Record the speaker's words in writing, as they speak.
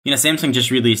Samsung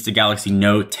just released the Galaxy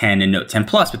Note 10 and Note 10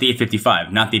 Plus with the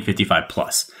 855, not the 855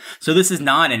 Plus. So this is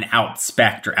not an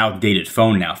out-spec'd or outdated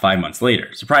phone now 5 months later,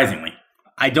 surprisingly.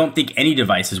 I don't think any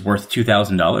device is worth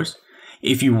 $2,000.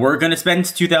 If you were going to spend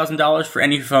 $2,000 for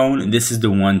any phone, this is the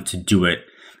one to do it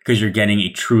because you're getting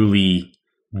a truly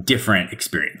different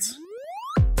experience.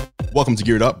 Welcome to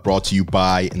Geared Up, brought to you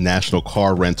by National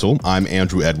Car Rental. I'm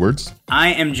Andrew Edwards.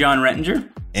 I am John Rettinger.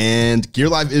 And Gear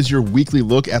Live is your weekly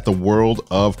look at the world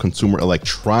of consumer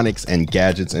electronics and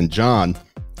gadgets. And John,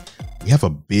 we have a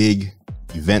big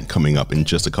event coming up in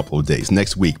just a couple of days.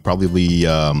 Next week, probably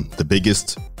the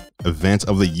biggest event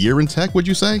of the year in tech, would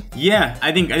you say? Yeah,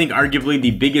 I think arguably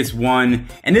the biggest one.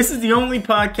 And this is the only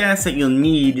podcast that you'll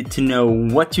need to know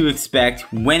what to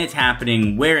expect, when it's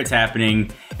happening, where it's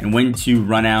happening, and when to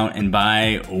run out and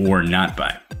buy or not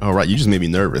buy. All right, you just made me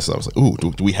nervous. I was like, ooh,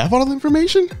 do we have all the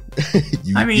information?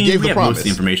 We have most of the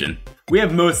information. We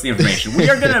have most of the information. We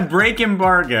are going to break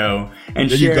embargo and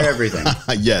share everything.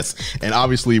 Yes, and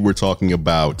obviously we're talking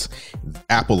about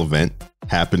Apple event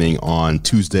happening on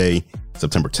Tuesday,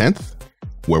 September 10th,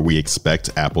 where we expect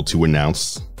Apple to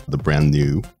announce the brand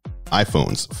new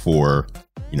iPhones for,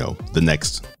 the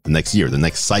next year, the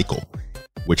next cycle,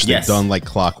 which they've done like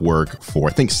clockwork for,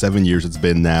 I think 7 years it's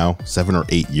been now, 7 or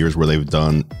 8 years where they've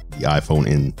done the iPhone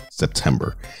in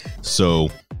September. So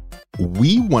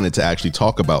we wanted to actually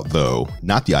talk about, though,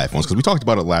 not the iPhones, because we talked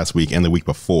about it last week and the week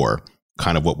before,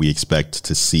 kind of what we expect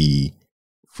to see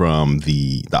from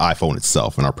the iPhone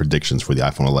itself and our predictions for the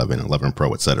iPhone 11, 11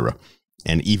 Pro, etc.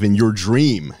 And even your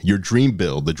dream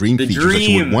build, the dream features that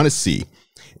you would want to see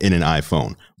in an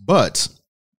iPhone. But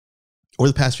over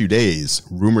the past few days,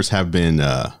 rumors have been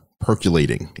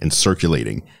percolating and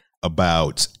circulating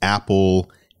about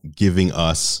Apple giving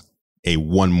us a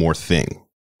one more thing,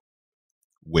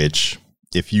 which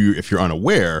if you're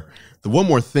unaware, the one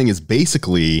more thing is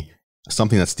basically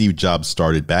something that Steve Jobs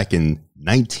started back in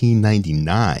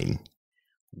 1999,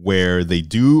 where they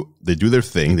do their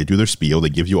thing, they do their spiel, they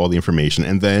give you all the information,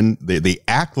 and then they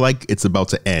act like it's about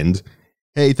to end.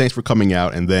 Hey, thanks for coming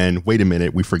out. And then, wait a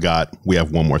minute, we forgot we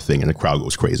have one more thing, and the crowd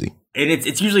goes crazy. And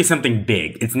it's usually something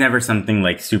big. It's never something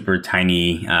like super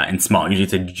tiny and small. Usually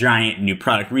it's a giant new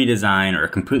product redesign or a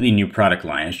completely new product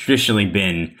line. It's traditionally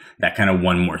been that kind of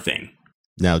one more thing.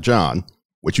 Now, John,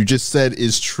 what you just said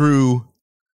is true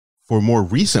for more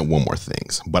recent one more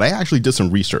things, but I actually did some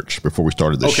research before we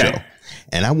started this show,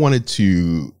 and I wanted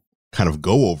to kind of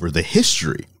go over the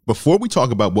history before we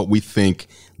talk about what we think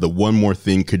the one more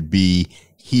thing could be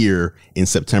here in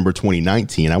September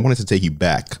 2019. I wanted to take you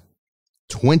back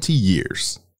 20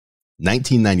 years,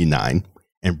 1999,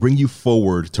 and bring you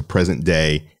forward to present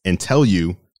day and tell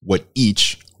you what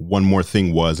each one more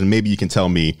thing was. And maybe you can tell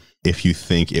me if you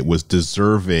think it was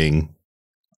deserving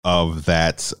of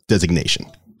that designation.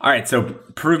 All right, so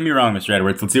prove me wrong, Mr.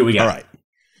 Edwards. Let's see what we got. All right.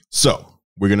 So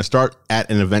we're going to start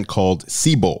at an event called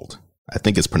Seybold. I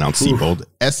think it's pronounced Seybold.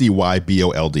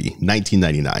 Seybold,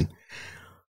 1999.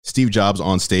 Steve Jobs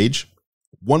on stage.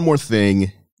 One more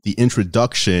thing, the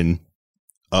introduction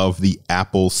of the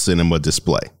Apple Cinema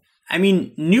display. I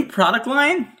mean, new product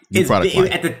line.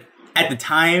 At the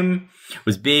time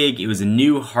was big. It was a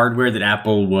new hardware that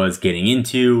Apple was getting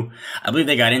into. I believe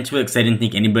they got into it because I didn't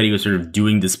think anybody was sort of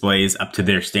doing displays up to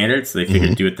their standards, so they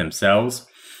figured do it themselves.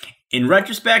 In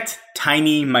retrospect,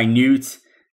 tiny, minute,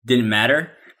 didn't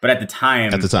matter. But at the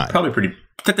time, probably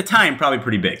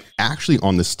pretty big. Actually,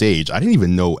 on the stage, I didn't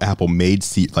even know Apple made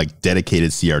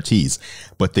dedicated CRTs,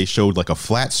 but they showed like a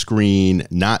flat screen,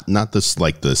 not this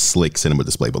like the slick cinema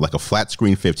display, but like a flat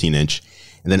screen 15-inch.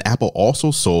 And then Apple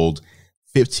also sold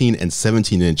 15 and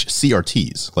 17-inch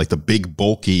CRTs, like the big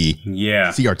bulky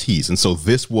CRTs. And so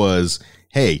this was,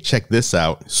 hey, check this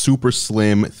out, super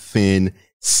slim, thin,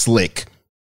 slick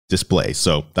display.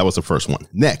 So that was the first one.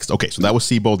 Next, so that was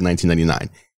Seybold 1999.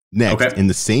 Next, in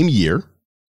the same year,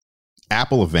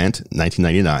 Apple event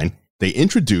 1999, they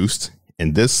introduced,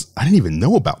 and this, I didn't even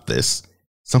know about this,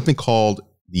 something called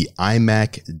the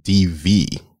iMac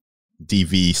DV.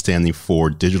 DV standing for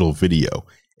digital video.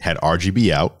 It had RGB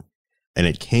out, and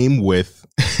it came with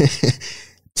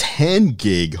 10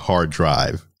 gig hard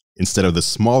drive instead of the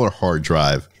smaller hard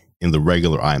drive in the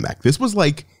regular iMac. This was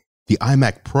like the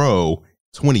iMac Pro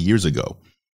 20 years ago.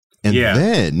 And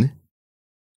then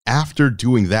after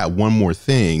doing that one more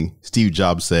thing, Steve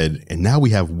Jobs said, and now we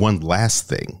have one last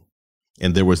thing.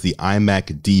 And there was the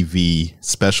iMac DV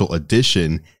special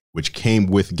edition, which came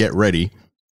with, get ready,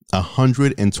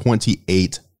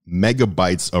 128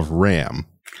 megabytes of RAM.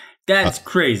 That's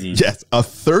crazy. Yes, a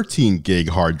 13 gig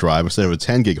hard drive instead of a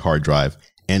 10 gig hard drive,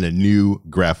 and a new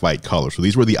graphite color. So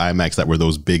these were the iMacs that were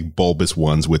those big bulbous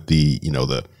ones with the,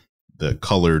 the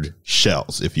colored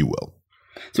shells, if you will.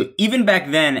 So even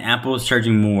back then, Apple was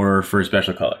charging more for a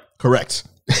special color. Correct.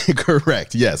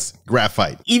 Correct. Yes.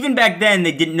 Graphite. Even back then,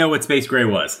 they didn't know what space gray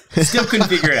was. Still couldn't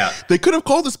figure it out. They could have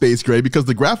called it space gray because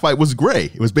the graphite was gray.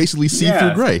 It was basically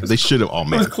see-through gray. They should have. Oh,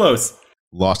 man. It was close.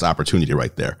 Lost opportunity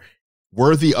right there.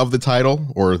 Worthy of the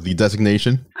title or the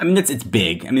designation? I mean, it's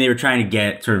big. I mean, they were trying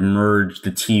to merge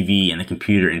the TV and the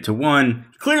computer into one.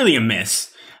 Clearly a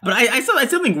miss. But I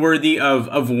still think worthy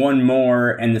of one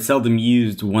more and the seldom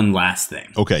used one last thing.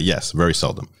 Okay, yes, very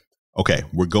seldom. Okay,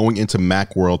 we're going into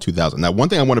Macworld 2000. Now, one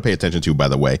thing I want to pay attention to, by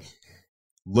the way,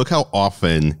 look how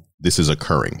often this is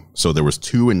occurring. So there was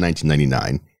 2 in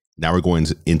 1999. Now we're going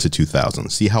into 2000.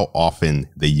 See how often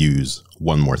they use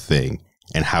one more thing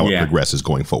and how it progresses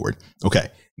going forward. Okay,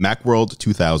 Macworld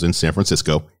 2000, San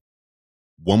Francisco.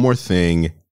 One more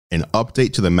thing, an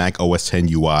update to the Mac OS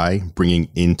X UI, bringing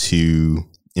into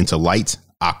light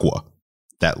Aqua,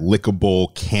 that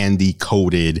lickable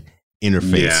candy-coated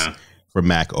interface for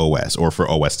Mac OS or for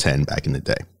OS X back in the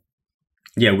day.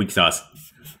 Yeah, weak sauce.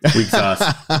 Weak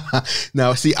sauce.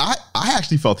 Now, see, I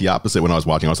actually felt the opposite when I was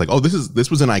watching. I was like, oh, this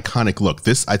was an iconic look.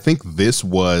 I think this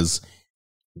was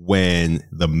when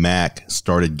the Mac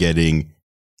started getting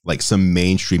like some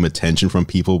mainstream attention from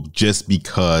people just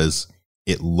because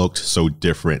it looked so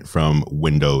different from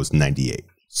Windows 98.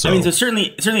 So, I mean, so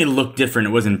certainly it looked different.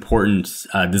 It was important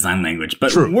design language,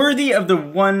 but worthy of the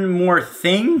one more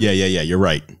thing. Yeah. You're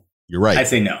right. I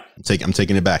say no. I'm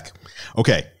taking it back.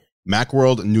 Okay.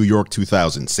 Macworld New York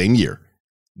 2000, same year.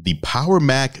 The Power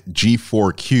Mac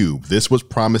G4 Cube. This was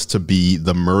promised to be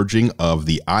the merging of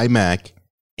the iMac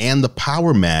and the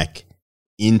Power Mac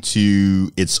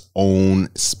into its own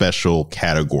special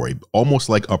category, almost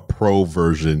like a pro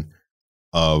version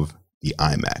of the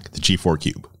iMac, the G4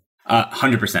 Cube.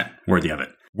 100% worthy of it.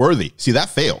 Worthy. See, that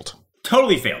failed.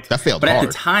 Totally failed. That failed But hard. at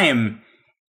the time,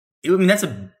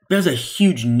 that was a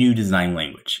huge new design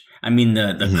language. I mean,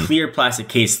 the clear plastic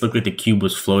case looked like the cube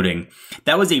was floating.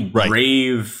 That was a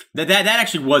brave... That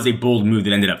actually was a bold move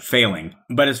that ended up failing.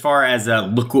 But as far as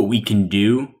look what we can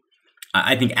do,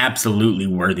 I think absolutely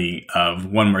worthy of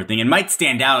one more thing. And might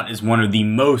stand out as one of the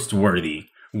most worthy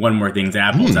one more things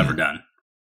Apple's ever done.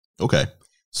 Okay.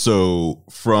 So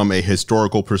from a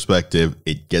historical perspective,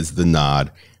 it gets the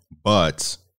nod,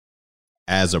 but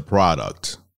as a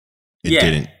product, it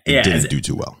didn't do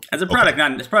too well. As a product,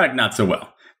 not so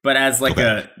well. But as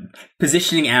a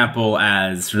positioning Apple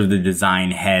as sort of the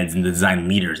design heads and the design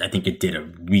leaders, I think it did a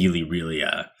really, really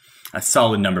a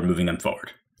solid number moving them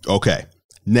forward. Okay.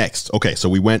 Next. Okay. So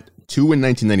we went 2 in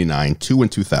 1999, 2 in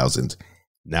 2000.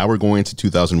 Now we're going to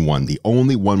 2001. The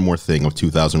only one more thing of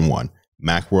 2001.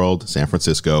 Macworld, San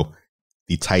Francisco,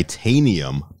 the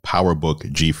Titanium PowerBook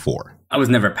G4. I was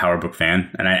never a PowerBook fan,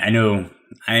 and I know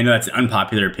that's an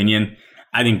unpopular opinion.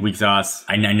 I think weak sauce.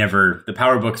 The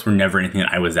PowerBooks were never anything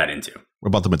that I was that into. What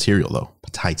about the material, though?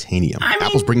 Titanium.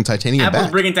 Apple's bringing titanium back.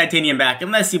 Apple's bringing titanium back,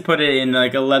 unless you put it in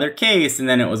like a leather case, and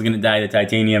then it was going to die the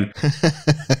titanium.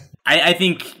 I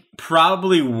think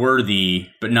probably worthy,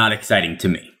 but not exciting to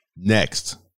me.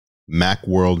 Next,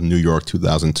 Macworld New York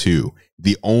 2002.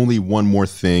 The only one more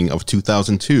thing of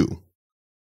 2002.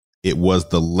 It was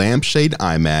the lampshade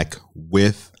iMac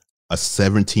with a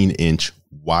 17-inch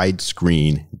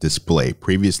widescreen display.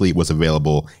 Previously, it was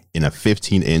available in a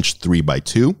 15-inch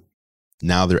 3x2.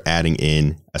 Now they're adding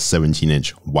in a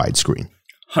 17-inch widescreen.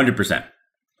 100%.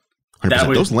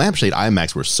 Those lampshade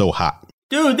iMacs were so hot.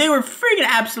 Dude, they were freaking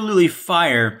absolutely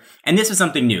fire. And this was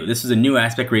something new. This was a new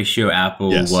aspect ratio Apple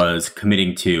was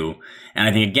committing to. And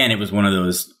I think, again, it was one of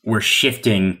those, we're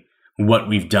shifting what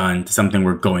we've done to something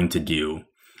we're going to do.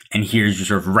 And here's your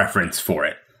sort of reference for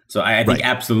it. So I think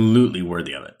absolutely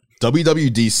worthy of it.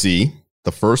 WWDC,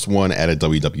 the first one at a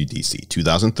WWDC,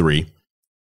 2003.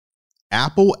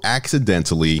 Apple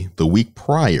accidentally, the week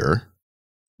prior,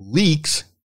 leaked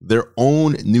their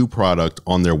own new product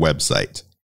on their website.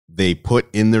 They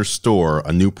put in their store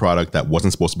a new product that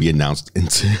wasn't supposed to be announced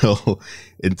until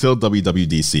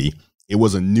WWDC. It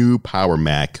was a new Power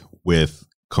Mac with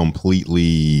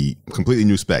completely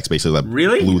new specs, basically that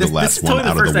blew the last one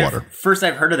out of the water. First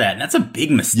I've heard of that, and that's a big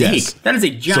mistake. Yes. That is a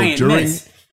giant miss.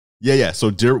 Yeah.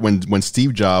 So when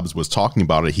Steve Jobs was talking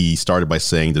about it, he started by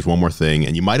saying there's one more thing,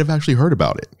 and you might have actually heard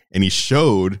about it. And he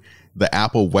showed the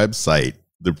Apple website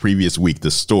the previous week,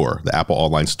 the Apple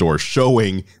online store,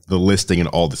 showing the listing and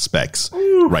all the specs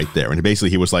right there. And basically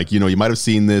he was like, you might have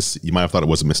seen this, you might have thought it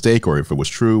was a mistake, or if it was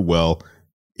true, well,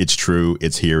 it's true,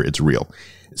 it's here, it's real.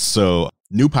 So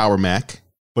new Power Mac,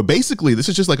 but basically this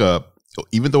is just like a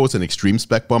even though it's an extreme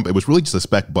spec bump, it was really just a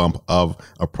spec bump of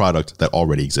a product that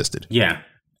already existed. Yeah.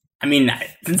 I mean,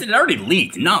 since it already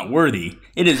leaked, not worthy.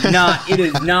 It is not. It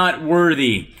is not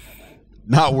worthy.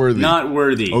 Not worthy. Not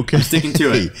worthy. Okay. I'm sticking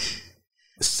to it.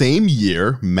 Same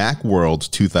year, Macworld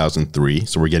 2003.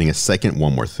 So we're getting a second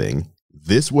One More Thing.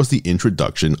 This was the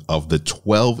introduction of the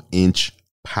 12-inch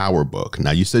PowerBook.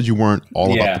 Now, you said you weren't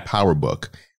all about the PowerBook,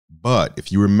 but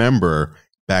if you remember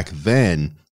back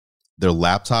then, their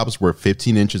laptops were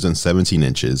 15 inches and 17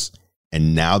 inches,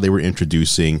 and now they were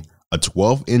introducing a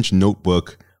 12-inch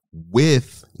notebook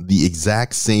with the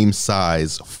exact same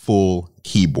size full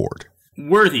keyboard.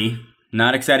 Worthy.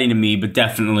 Not exciting to me, but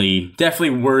definitely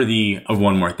worthy of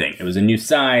One More Thing. It was a new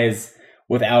size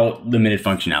without limited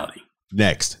functionality.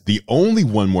 Next, the only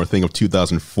One More Thing of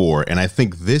 2004, and I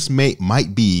think this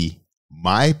might be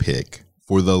my pick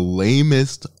for the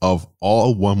lamest of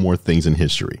all One More Things in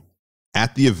history.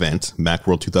 At the event,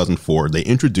 Macworld 2004, they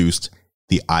introduced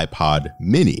the iPod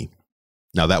Mini.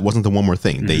 Now, that wasn't the One More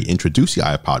Thing. Mm-hmm. They introduced the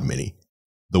iPod Mini.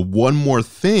 The One More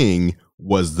Thing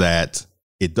was that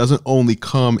it doesn't only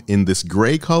come in this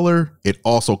gray color, it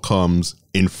also comes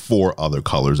in 4 other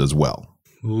colors as well.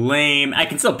 Lame. I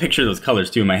can still picture those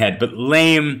colors too in my head, but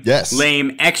lame. Yes.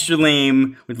 Lame. Extra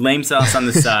lame with lame sauce on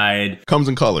the side. Comes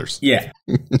in colors. Yeah.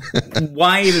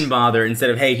 Why even bother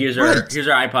instead of, hey, here's our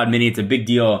iPod Mini. It's a big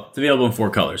deal. It's available in 4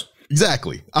 colors.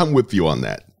 Exactly. I'm with you on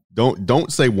that.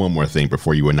 Don't say One More Thing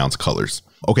before you announce colors.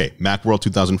 Okay, Macworld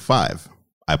 2005,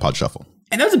 iPod Shuffle.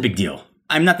 And that was a big deal.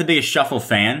 I'm not the biggest Shuffle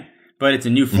fan, but it's a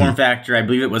new form factor. I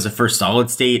believe it was the first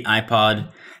solid state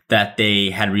iPod that they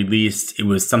had released. It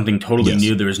was something totally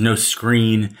new. There was no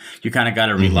screen. You kind of got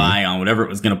to rely on whatever it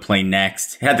was going to play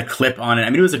next. It had the clip on it. I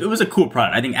mean, it was a cool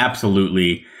product. I think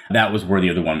absolutely that was worthy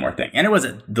of the One More Thing. And it was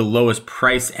at the lowest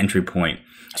price entry point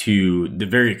to the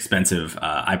very expensive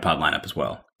iPod lineup as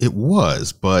well. It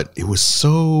was, but it was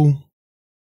so,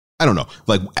 I don't know.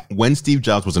 Like when Steve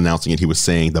Jobs was announcing it, he was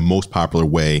saying the most popular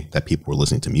way that people were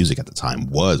listening to music at the time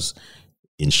was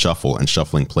in shuffle and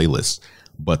shuffling playlists.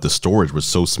 But the storage was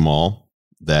so small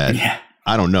that,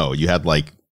 I don't know, you had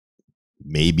like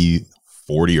maybe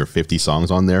 40 or 50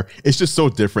 songs on there. It's just so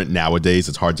different nowadays.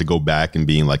 It's hard to go back and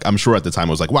being like, I'm sure at the time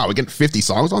I was like, wow, we get 50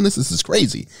 songs on this? This is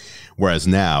crazy. Whereas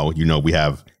now, you know, we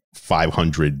have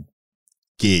 500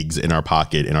 gigs in our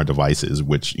pocket in our devices,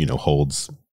 which, you know, holds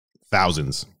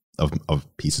thousands of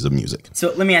pieces of music.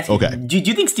 So let me ask you, do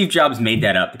you think Steve Jobs made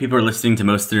that up? People are listening to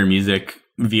most of their music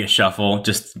via shuffle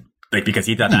just like because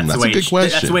he thought that's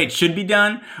the way it should be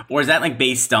done? Or is that like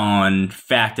based on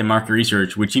fact and market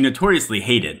research, which he notoriously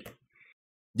hated?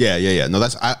 Yeah. No,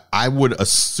 I would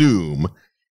assume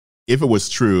if it was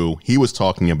true, he was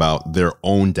talking about their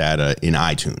own data in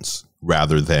iTunes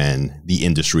rather than the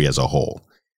industry as a whole.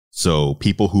 So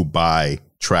people who buy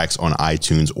tracks on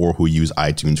iTunes or who use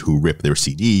iTunes who rip their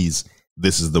CDs,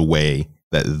 this is the way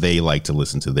that they like to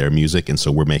listen to their music. And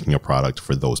so we're making a product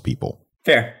for those people.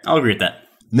 Fair. I'll agree with that.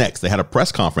 Next, they had a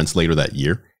press conference later that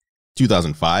year,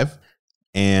 2005.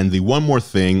 And the One More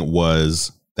Thing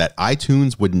was that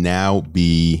iTunes would now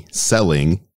be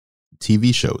selling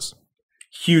TV shows.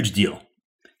 Huge deal.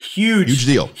 Huge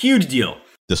deal.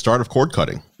 The start of cord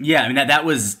cutting. Yeah, I mean that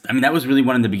was really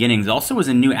one of the beginnings. It also was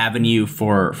a new avenue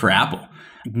for Apple,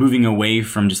 moving away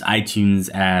from just iTunes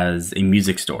as a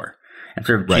music store and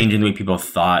sort of changing the way people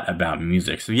thought about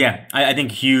music. So yeah, I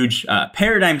think huge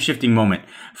paradigm shifting moment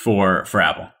for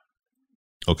Apple.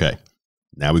 Okay,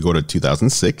 now we go to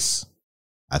 2006.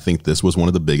 I think this was one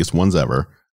of the biggest ones ever.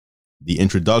 The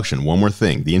introduction, One More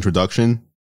Thing, the introduction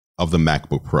of the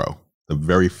MacBook Pro, the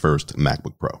very first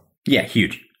MacBook Pro. Yeah,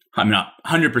 huge. I mean,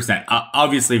 100%.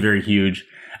 Obviously very huge.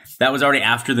 That was already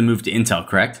after the move to Intel,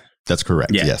 correct? That's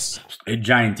correct, yeah. Yes. A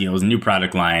giant deal. It was a new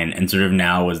product line and sort of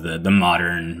now was the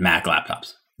modern Mac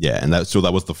laptops. Yeah, and that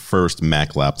was the first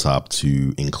Mac laptop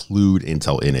to include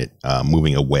Intel in it,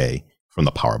 moving away from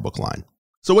the PowerBook line.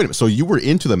 So wait a minute. So you were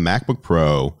into the MacBook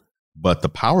Pro, but the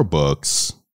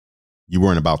PowerBooks, you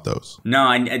weren't about those.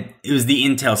 No, it was the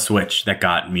Intel switch that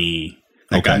got me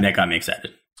got me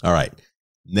excited. All right.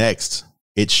 Next,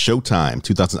 it's Showtime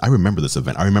 2000. I remember this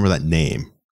event. I remember that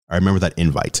name. I remember that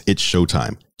invite. It's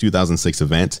Showtime 2006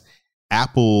 event.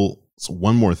 Apple's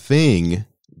One More Thing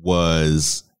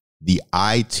was the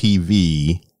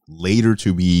iTV, later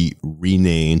to be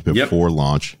renamed before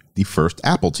launch, the first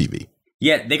Apple TV.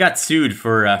 Yeah, they got sued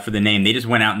for the name. They just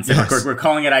went out and said, we're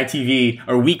calling it ITV,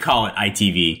 or we call it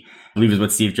ITV. I believe is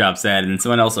what Steve Jobs said. And then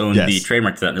someone else owned the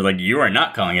trademark to that. They're like, you are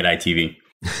not calling it ITV.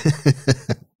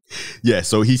 Yeah,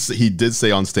 so he did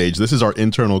say on stage, this is our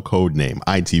internal code name,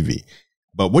 ITV.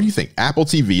 But what do you think? Apple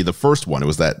TV, the first one, it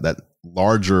was that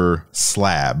larger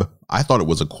slab I thought it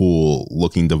was a cool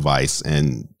looking device.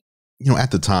 And,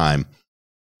 at the time,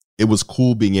 it was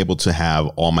cool being able to have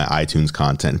all my iTunes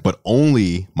content, but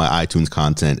only my iTunes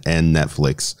content and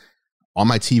Netflix on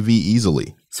my TV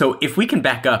easily. So if we can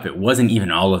back up, it wasn't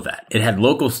even all of that. It had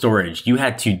local storage. You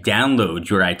had to download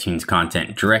your iTunes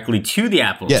content directly to the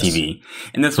Apple TV.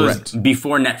 And this was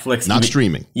before Netflix. Not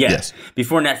streaming. Yes.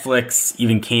 Before Netflix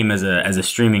even came as a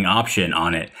streaming option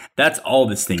on it. That's all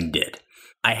this thing did.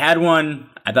 I had one.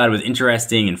 I thought it was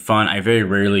interesting and fun. I very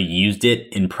rarely used it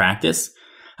in practice.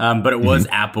 But it was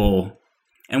Apple.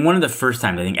 And one of the first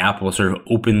times I think Apple was sort of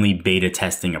openly beta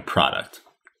testing a product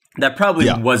that probably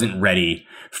wasn't ready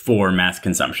for mass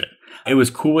consumption. It was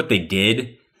cool what they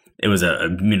did. It was a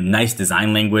nice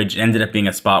design language. It ended up being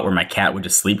a spot where my cat would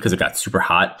just sleep because it got super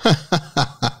hot.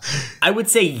 I would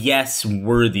say yes,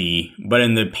 worthy, but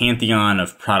in the pantheon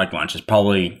of product launches,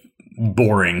 probably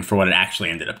boring for what it actually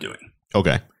ended up doing.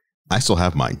 Okay. I still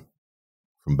have mine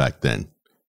from back then,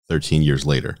 13 years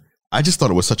later. I just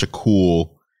thought it was such a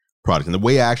cool product. And the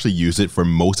way I actually used it for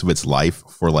most of its life,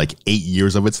 for like 8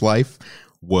 years of its life,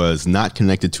 was not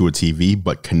connected to a TV,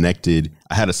 but connected.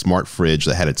 I had a smart fridge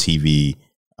that had a TV,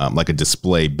 like a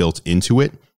display built into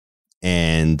it.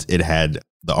 And it had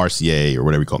the RCA or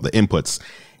whatever you call it, the inputs.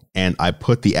 And I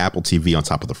put the Apple TV on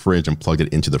top of the fridge and plugged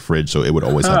it into the fridge. So it would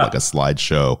always have like a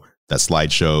slideshow, that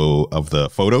slideshow of the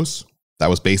photos. That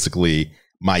was basically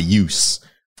my use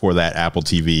for that Apple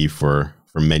TV for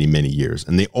many, many years.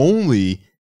 And they only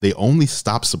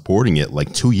stopped supporting it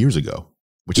like 2 years ago,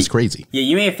 which is crazy. Yeah,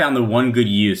 you may have found the one good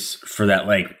use for that,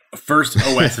 like first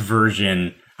OS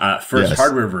version,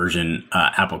 hardware version,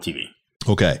 Apple TV.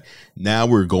 Okay, now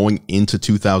we're going into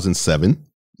 2007.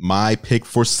 My pick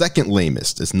for second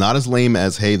lamest. It's not as lame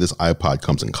as, hey, this iPod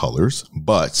comes in colors,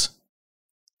 but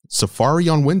Safari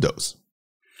on Windows.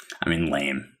 I mean,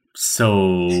 lame. So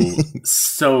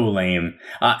lame.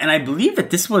 And I believe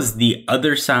that this was the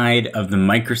other side of the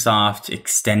Microsoft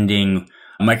extending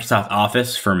Microsoft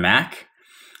Office for Mac.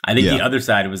 I think the other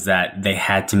side was that they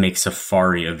had to make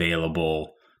Safari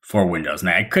available for Windows.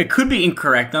 Now, I could be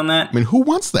incorrect on that. I mean, who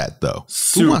wants that, though?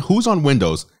 Who's on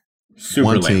Windows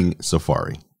wanting lame.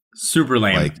 Safari? Super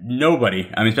lame. Like, nobody.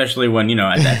 I mean, especially when,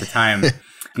 at the time,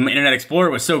 Internet Explorer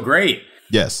was so great.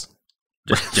 Yes.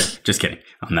 Just kidding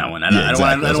on that one. I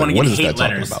don't want to get hate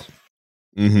letters.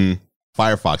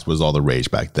 Firefox was all the rage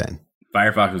back then.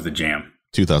 Firefox was the jam.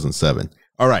 2007.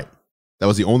 All right. That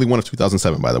was the only one of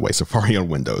 2007, by the way. Safari on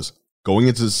Windows. Going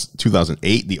into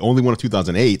 2008, the only one of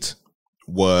 2008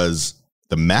 was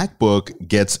the MacBook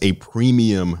gets a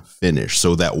premium finish.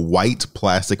 So that white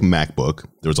plastic MacBook,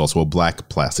 there was also a black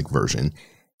plastic version.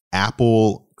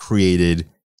 Apple created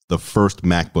the first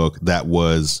MacBook that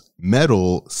was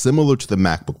metal, similar to the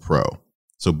MacBook Pro.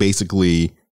 So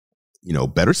basically,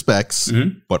 better specs,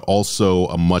 but also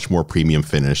a much more premium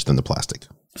finish than the plastic.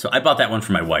 So I bought that one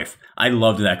for my wife. I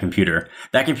loved that computer.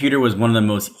 That computer was one of the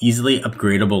most easily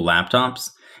upgradable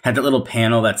laptops. Had that little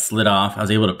panel that slid off. I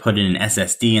was able to put in an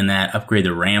SSD in that, upgrade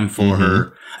the RAM for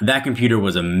her. That computer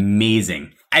was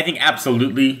amazing. I think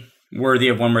absolutely worthy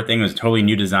of one more thing. It was a totally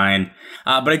new design.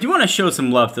 But I do want to show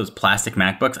some love to those plastic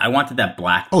MacBooks. I wanted that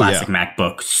black plastic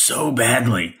MacBook so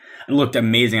badly. It looked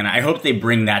amazing. And I hope they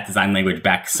bring that design language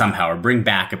back somehow, or bring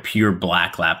back a pure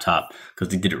black laptop, because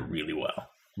they did it really well.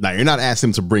 Now, you're not asking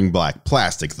them to bring black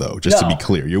plastic, though, just to be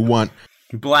clear. You want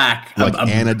black. Like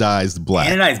anodized black.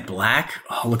 Anodized black?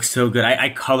 Oh, it looks so good. I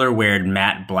color weared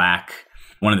matte black,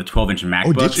 one of the 12-inch MacBooks.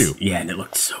 Oh, did you? Yeah, and it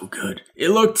looked so good. It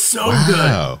looked so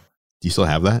good. Do you still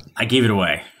have that? I gave it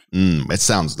away. That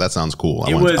sounds cool.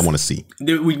 I want to see.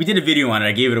 We did a video on it.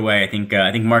 I gave it away. I think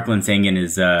Mark Linsangin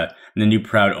is the new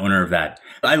proud owner of that.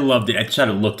 I loved it. I thought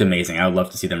it looked amazing. I would love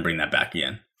to see them bring that back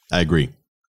again. I agree.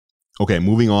 Okay,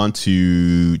 moving on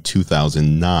to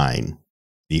 2009.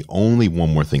 The only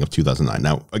one more thing of 2009.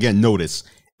 Now, again, notice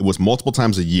it was multiple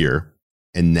times a year,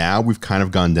 and now we've kind of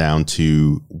gone down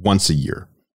to once a year.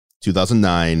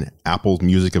 2009, Apple's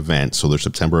music event, so their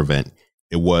September event,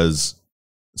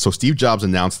 so Steve Jobs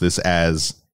announced this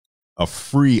as a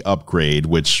free upgrade,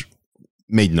 which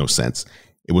made no sense.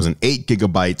 It was an 8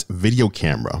 gigabyte video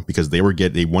camera because they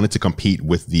wanted to compete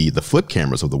with the flip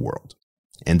cameras of the world.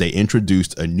 And they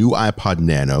introduced a new iPod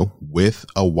Nano with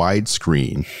a wide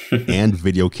screen and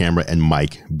video camera and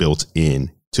mic built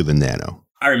in to the Nano.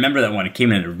 I remember that one. It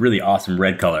came in a really awesome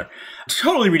red color.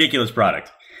 Totally ridiculous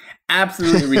product.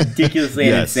 Absolutely ridiculously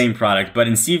insane product. But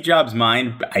in Steve Jobs'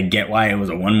 mind, I get why it was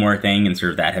a one more thing and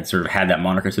sort of had that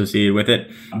moniker associated with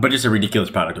it. But just a ridiculous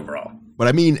product overall. But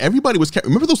I mean, everybody was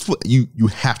remember those you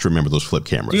have to remember those flip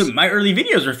cameras. Dude, my early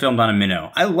videos were filmed on a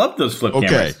Minnow. I love those flip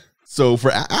cameras. So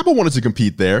for Apple wanted to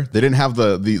compete there. They didn't have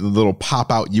the little pop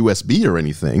out USB or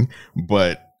anything,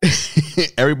 but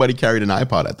everybody carried an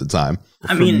iPod at the time.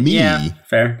 I mean, yeah,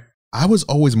 fair. I was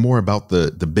always more about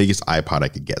the biggest iPod I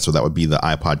could get. So that would be the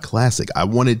iPod Classic. I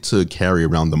wanted to carry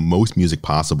around the most music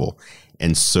possible.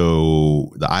 And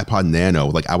so the iPod Nano,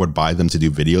 like I would buy them to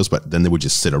do videos, but then they would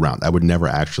just sit around. I would never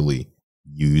actually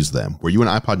use them. Were you an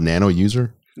iPod Nano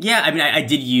user? Yeah, I mean, I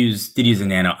did use a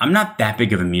Nano. I'm not that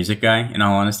big of a music guy, in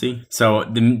all honesty. So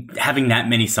having that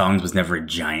many songs was never a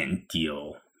giant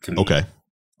deal to me.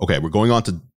 Okay, we're going on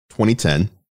to 2010.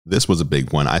 This was a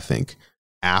big one, I think.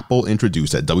 Apple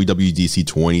introduced at WWDC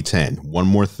 2010. One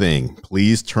more thing.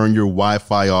 Please turn your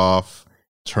Wi-Fi off.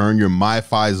 Turn your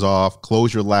MiFis off.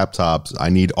 Close your laptops. I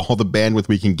need all the bandwidth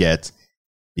we can get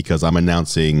because I'm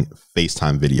announcing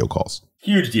FaceTime video calls.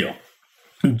 Huge deal.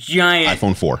 Giant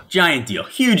iPhone 4. Giant deal.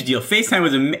 Huge deal. FaceTime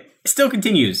was still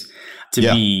continues to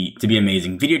be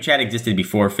amazing. Video chat existed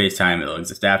before FaceTime. It'll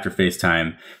exist after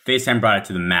FaceTime. FaceTime brought it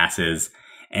to the masses,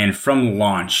 and from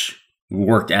launch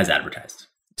worked as advertised.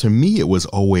 To me, it was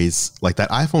always like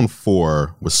that iPhone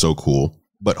 4 was so cool,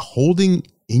 but holding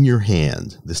in your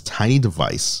hand this tiny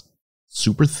device,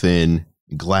 super thin,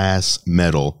 glass,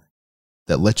 metal,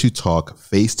 that lets you talk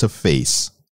face to face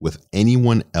with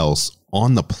anyone else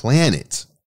on the planet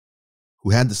who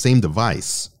had the same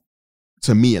device,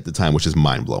 to me at the time, which is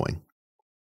mind blowing.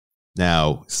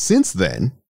 Now, since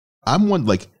then, I'm one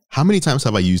like, how many times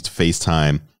have I used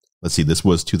FaceTime? Let's see, this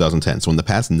was 2010. So in the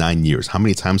past 9 years, how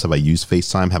many times have I used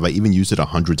FaceTime? Have I even used it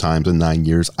 100 times in 9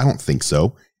 years? I don't think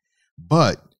so.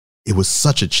 But it was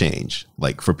such a change.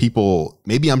 Like for people,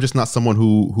 maybe I'm just not someone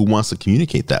who wants to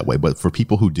communicate that way. But for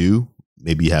people who do,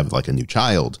 maybe you have like a new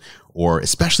child, or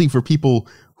especially for people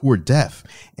who are deaf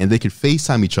and they could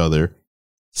FaceTime each other,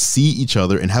 see each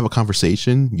other and have a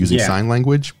conversation using sign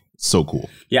language. So cool.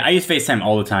 Yeah, I use FaceTime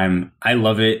all the time. I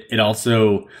love it. It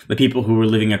also, the people who were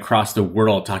living across the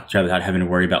world talk to each other without having to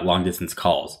worry about long distance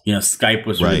calls. You know, Skype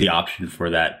was really the option for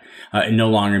that. It no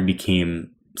longer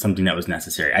became something that was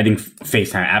necessary. I think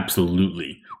FaceTime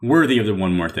absolutely worthy of the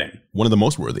one more thing. One of the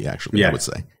most worthy, actually, I would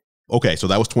say. Okay, so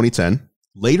that was 2010.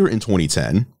 Later in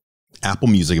 2010, Apple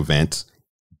Music event,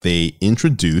 they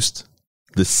introduced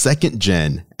the second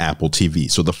gen Apple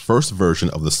TV. So the first version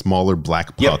of the smaller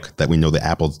black puck that we know the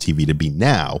Apple TV to be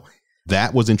now,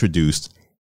 that was introduced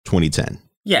 2010.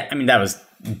 Yeah, I mean, that was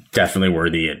definitely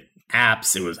worthy.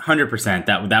 Apps, it was 100%.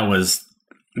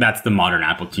 That's the modern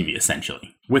Apple TV,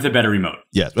 essentially, with a better remote.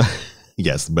 Yes,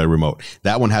 yes, the better remote.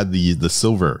 That one had the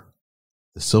silver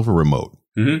remote,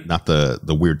 not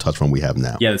the weird touch one we have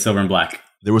now. Yeah, the silver and black.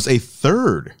 There was a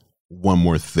third one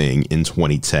more thing in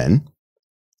 2010.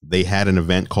 They had an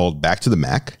event called Back to the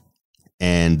Mac,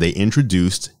 and they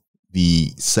introduced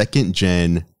the second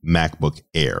gen MacBook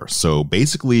Air. So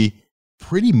basically,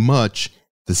 pretty much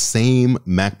the same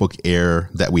MacBook Air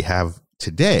that we have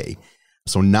today.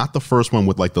 So not the first one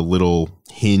with like the little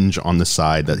hinge on the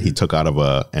side that he took out of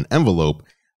an envelope,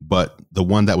 but the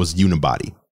one that was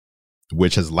unibody,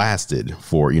 which has lasted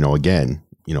for,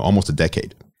 almost a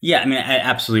decade. Yeah, I mean,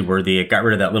 absolutely worthy. It got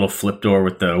rid of that little flip door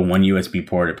with the one USB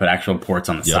port. It put actual ports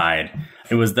on the side.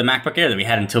 It was the MacBook Air that we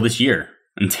had until this year,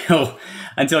 until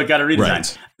it got a redesign.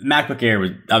 Right. MacBook Air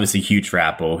was obviously huge for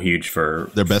Apple, huge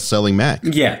for their best-selling Mac.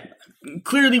 Yeah,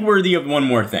 clearly worthy of one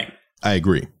more thing. I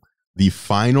agree. The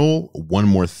final one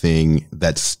more thing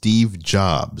that Steve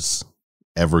Jobs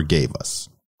ever gave us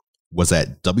was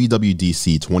at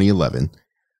WWDC 2011.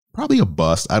 Probably a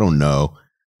bust. I don't know.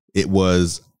 It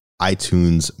was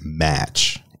iTunes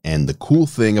Match. And the cool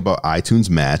thing about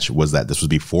iTunes Match was that this was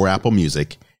before Apple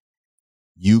Music.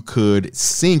 You could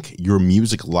sync your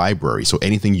music library. So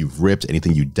anything you've ripped,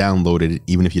 anything you downloaded,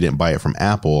 even if you didn't buy it from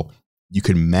Apple, you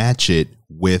could match it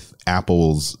with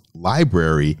Apple's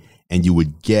library and you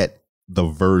would get the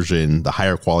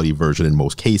higher quality version in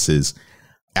most cases.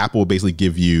 Apple will basically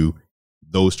give you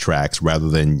those tracks rather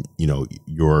than,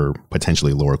 your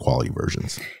potentially lower quality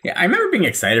versions. Yeah, I remember being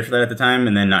excited for that at the time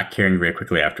and then not caring very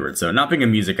quickly afterwards. So not being a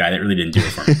music guy, that really didn't do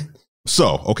it for me.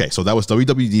 So that was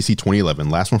WWDC 2011,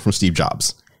 last one from Steve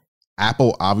Jobs.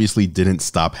 Apple obviously didn't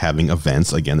stop having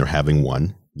events. Again, they're having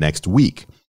one next week.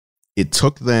 It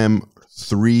took them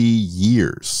 3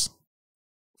 years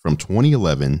from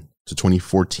 2011 to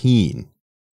 2014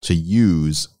 to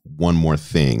use one more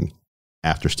thing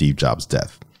after Steve Jobs'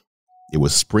 death. It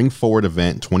was Spring Forward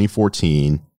event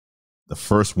 2014. The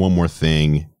first one more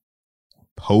thing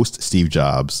post Steve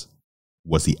Jobs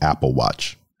was the Apple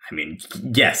Watch. I mean,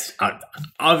 yes,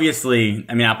 obviously,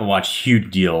 Apple Watch, huge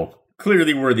deal.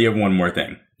 Clearly worthy of one more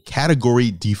thing.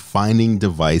 Category defining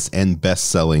device and best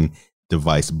selling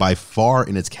device. By far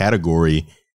in its category,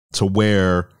 to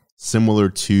where, similar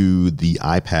to the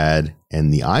iPad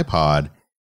and the iPod,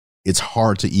 it's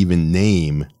hard to even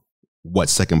name what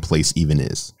second place even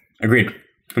is. Agreed.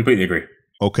 Completely agree.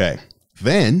 Okay.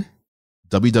 Then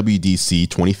WWDC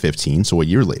 2015, so a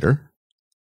year later,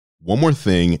 one more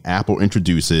thing, Apple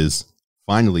introduces,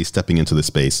 finally stepping into the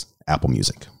space, Apple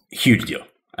Music. Huge deal.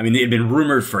 I mean, it had been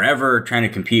rumored forever, trying to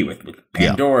compete with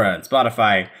Pandora and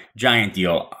Spotify. Giant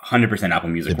deal. 100% Apple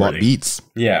Music. They bought Beats.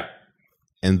 Yeah.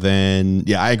 And then,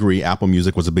 I agree. Apple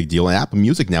Music was a big deal. And Apple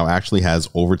Music now actually has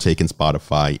overtaken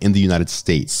Spotify in the United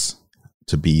States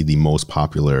to be the most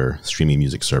popular streaming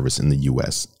music service in the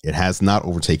US. It has not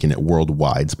overtaken it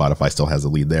worldwide. Spotify still has the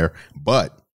lead there,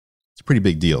 but it's a pretty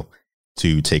big deal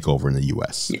to take over in the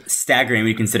US. Yeah, staggering when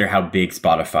you consider how big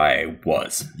Spotify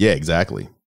was. Yeah, exactly.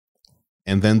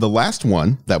 And then the last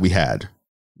one that we had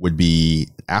would be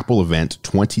Apple Event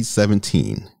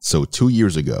 2017. So 2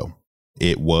 years ago,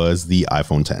 it was the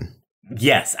iPhone 10.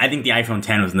 Yes, I think the iPhone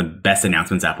 10 was one of the best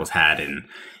announcements Apple's had in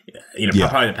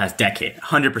probably the past decade.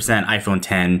 100% iPhone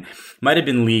 10. Might have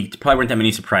been leaked. Probably weren't that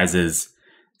many surprises.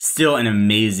 Still an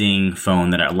amazing phone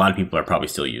that a lot of people are probably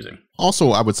still using. Also,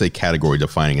 I would say category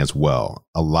defining as well.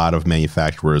 A lot of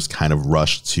manufacturers kind of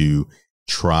rushed to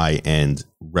try and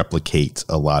replicate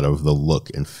a lot of the look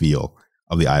and feel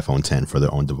of the iPhone 10 for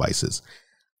their own devices.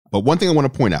 But one thing I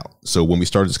want to point out. So when we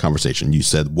started this conversation, you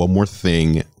said one more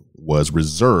thing was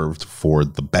reserved for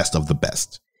the best of the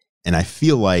best. And I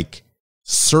feel like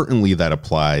certainly that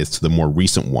applies to the more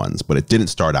recent ones, but it didn't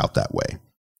start out that way.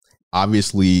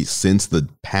 Obviously, since the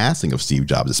passing of Steve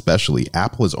Jobs, especially,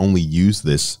 Apple has only used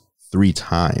this 3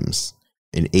 times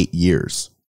in 8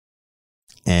 years.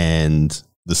 And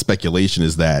the speculation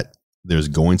is that there's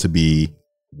going to be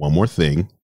one more thing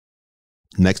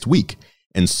next week.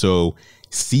 And so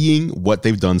seeing what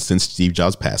they've done since Steve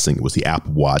Jobs' passing, it was the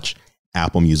Apple Watch,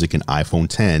 Apple Music, and iPhone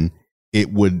 10,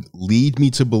 it would lead me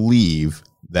to believe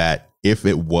that if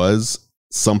it was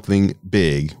something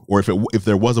big, or if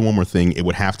there was one more thing, it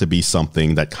would have to be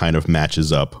something that kind of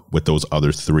matches up with those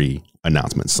other 3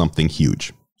 announcements, something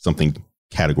huge, something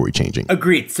category changing.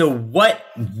 Agreed. So what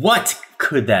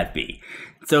could that be?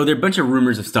 So there are a bunch of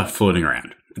rumors of stuff floating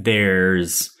around.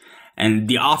 And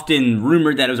the often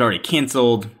rumored that it was already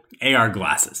canceled, AR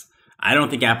glasses. I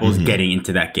don't think Apple's getting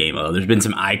into that game, although there's been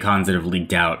some icons that have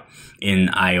leaked out in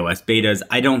iOS betas.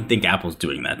 I don't think Apple's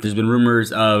doing that. There's been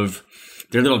rumors of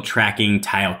their little tracking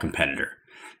tile competitor.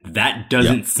 That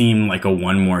doesn't seem like a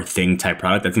one more thing type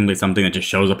product. That seems like something that just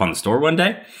shows up on the store one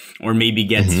day, or maybe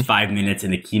gets 5 minutes in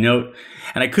the keynote.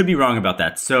 And I could be wrong about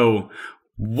that. So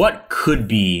what could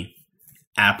be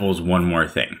Apple's one more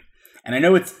thing? And I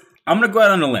know I'm going to go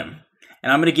out on a limb,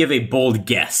 and I'm going to give a bold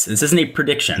guess. This isn't a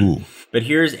prediction, but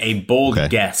here's a bold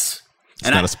guess. It's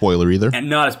not a spoiler either. And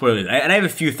not a spoiler. And I have a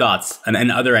few thoughts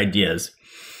and other ideas.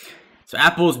 So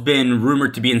Apple's been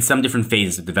rumored to be in some different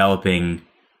phases of developing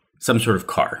some sort of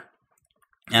car.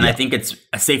 And I think it's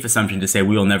a safe assumption to say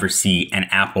we will never see an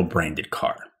Apple-branded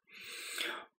car.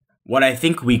 What I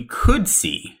think we could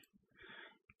see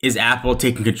is Apple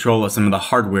taking control of some of the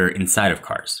hardware inside of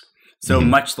cars. So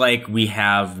much like we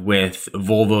have with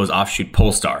Volvo's offshoot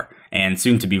Polestar, and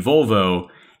soon to be Volvo,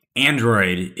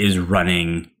 Android is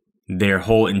running their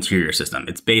whole interior system.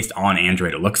 It's based on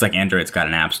Android. It looks like Android's got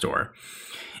an app store.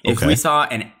 If we saw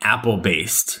an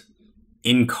Apple-based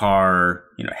in-car,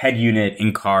 head unit,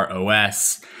 in-car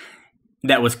OS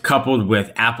that was coupled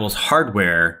with Apple's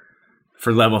hardware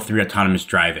for level 3 autonomous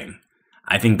driving,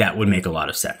 I think that would make a lot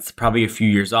of sense. Probably a few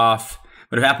years off,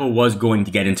 but if Apple was going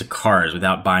to get into cars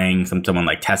without buying someone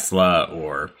like Tesla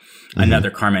or another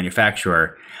car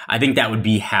manufacturer, I think that would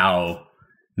be how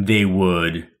they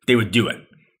would do it.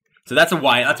 So that's a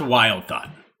wild thought.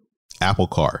 Apple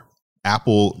car.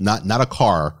 Apple, not a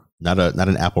car, not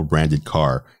an Apple branded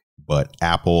car, but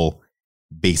Apple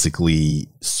basically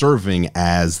serving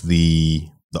as the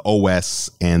OS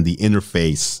and the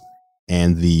interface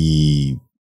and the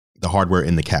hardware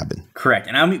in the cabin. Correct.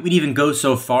 And I would even go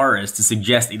so far as to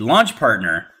suggest a launch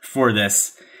partner for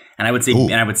this, and I would say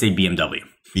BMW.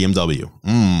 BMW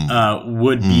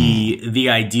would be the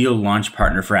ideal launch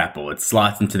partner for Apple. It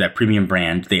slots into that premium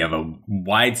brand. They have a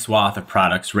wide swath of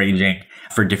products ranging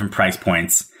for different price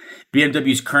points.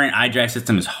 BMW's current iDrive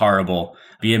system is horrible.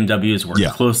 BMW has worked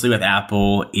closely with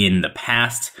Apple in the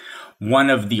past. One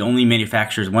of the only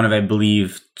manufacturers, I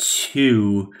believe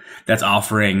 2, that's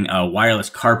offering wireless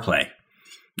CarPlay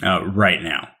right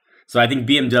now. So I think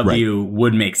BMW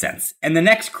would make sense. And the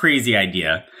next crazy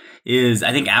idea is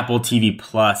I think Apple TV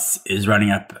Plus is running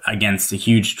up against a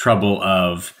huge trouble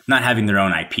of not having their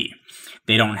own IP.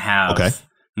 They don't have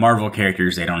Marvel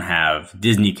characters. They don't have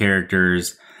Disney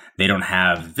characters. They don't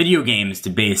have video games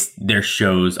to base their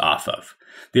shows off of.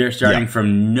 They're starting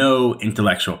from no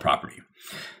intellectual property.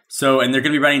 So, and they're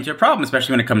going to be running into a problem,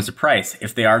 especially when it comes to price.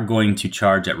 If they are going to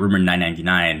charge at rumored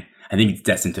 $9.99, I think it's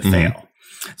destined to fail.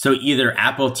 So either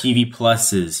Apple TV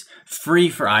Plus is free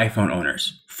for iPhone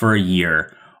owners for a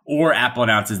year, or Apple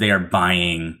announces they are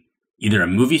buying either a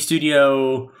movie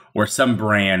studio or some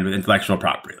brand with intellectual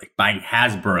property, like buying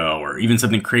Hasbro or even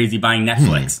something crazy, buying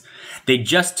Netflix. They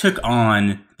just bought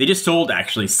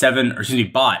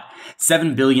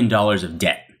 $7 billion of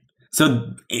debt.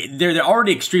 So they're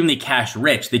already extremely cash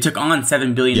rich. They took on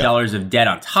 $7 billion of debt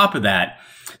on top of that.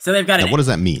 So they've got What does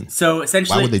that mean? So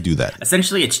essentially, why would they do that?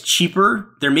 Essentially, it's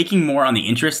cheaper. They're making more on the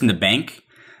interest in the bank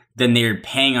than they're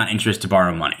paying on interest to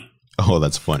borrow money. Oh,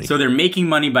 that's funny. So they're making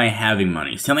money by having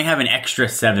money. So they only have an extra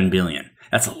 $7 billion.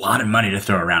 That's a lot of money to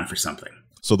throw around for something.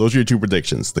 So those are your two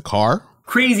predictions. The car?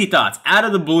 Crazy thoughts. Out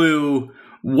of the blue,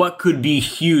 what could be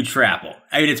huge for Apple?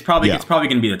 I mean, it's probably going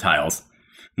to be the tiles.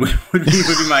 would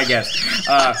be my guess.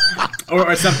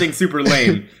 Or something super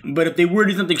lame. But if they were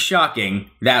to do something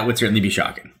shocking, that would certainly be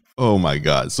shocking. Oh my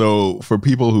God. So for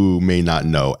people who may not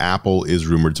know, Apple is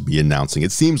rumored to be announcing,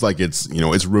 it seems like it's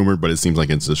rumored, but it seems like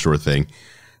it's a sure thing,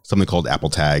 something called Apple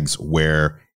Tags,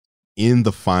 where in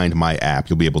the Find My app,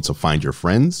 you'll be able to find your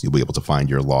friends, you'll be able to find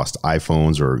your lost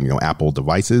iPhones or, Apple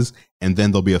devices, and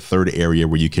then there'll be a third area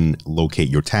where you can locate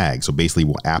your tags. So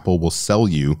basically, Apple will sell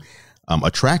you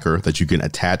a tracker that you can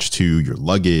attach to your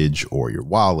luggage or your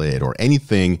wallet or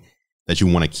anything that you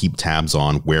want to keep tabs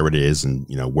on where it is and,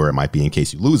 where it might be in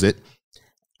case you lose it.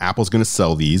 Apple's going to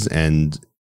sell these. And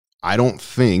I don't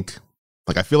think,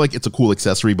 I feel like it's a cool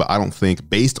accessory, but I don't think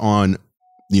based on,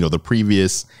 the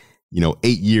previous,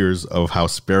 8 years of how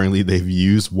sparingly they've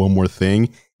used One More Thing,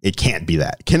 it can't be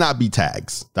that. It cannot be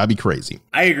tags. That'd be crazy.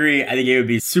 I agree. I think it would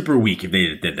be super weak if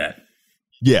they did that.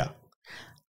 Yeah.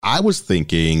 I was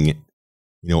thinking,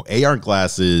 AR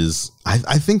glasses,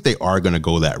 I think they are going to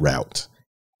go that route.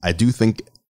 I do think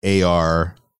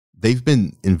AR, they've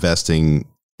been investing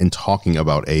and talking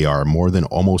about AR more than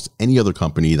almost any other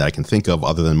company that I can think of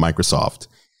other than Microsoft.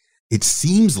 It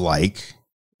seems like,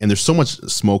 and there's so much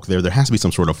smoke there has to be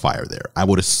some sort of fire there. I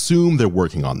would assume they're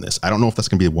working on this. I don't know if that's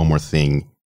going to be One More Thing,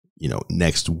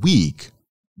 next week,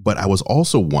 but I was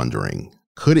also wondering,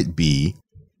 could it be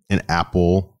an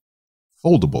Apple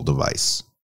foldable device?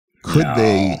 Could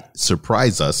they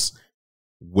surprise us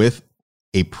with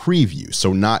a preview?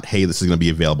 So not, hey, this is going to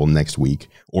be available next week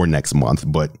or next month,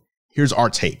 but here's our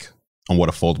take on what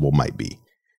a foldable might be.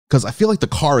 Because I feel like the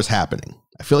car is happening.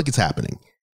 I feel like it's happening.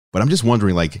 But I'm just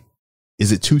wondering,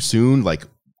 is it too soon?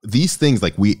 These things,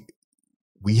 we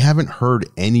haven't heard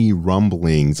any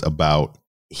rumblings about,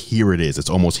 here it is. It's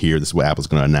almost here. This is what Apple's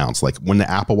going to announce. When the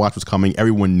Apple Watch was coming,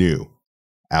 everyone knew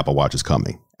Apple Watch is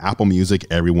coming. Apple Music,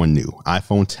 everyone knew.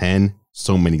 iPhone 10,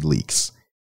 so many leaks.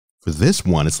 For this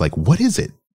one, it's what is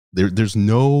it? There's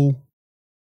nothing.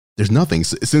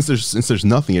 Since there's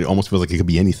nothing, it almost feels like it could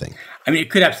be anything. I mean, it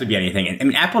could absolutely be anything. I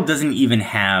mean, Apple doesn't even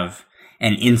have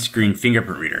an in-screen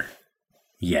fingerprint reader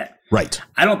yet. Right.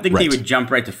 I don't think they would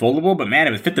jump right to foldable, but man,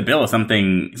 it would fit the bill of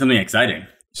something exciting.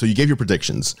 So you gave your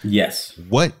predictions. Yes.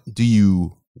 What do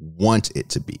you want it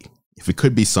to be? If it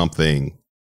could be something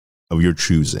of your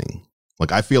choosing.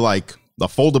 I feel like the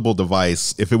foldable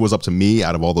device, if it was up to me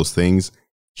out of all those things,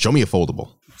 show me a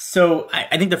foldable. So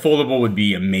I think the foldable would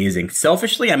be amazing.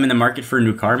 Selfishly, I'm in the market for a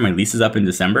new car. My lease is up in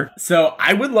December. So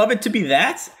I would love it to be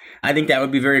that. I think that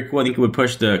would be very cool. I think it would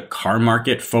push the car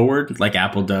market forward like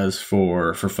Apple does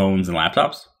for phones and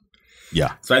laptops.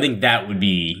 Yeah. So I think that would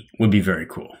be very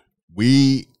cool.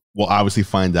 We will obviously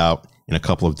find out in a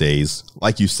couple of days.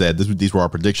 Like you said, these were our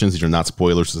predictions. These are not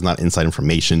spoilers. This is not inside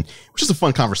information, which is a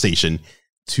fun conversation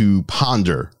to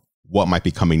ponder what might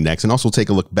be coming next and also take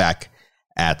a look back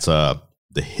at the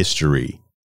history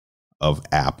of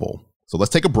Apple. So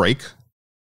let's take a break.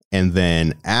 And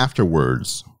then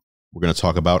afterwards, we're going to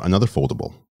talk about another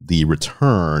foldable, the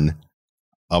return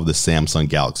of the Samsung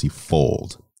Galaxy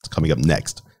Fold. It's coming up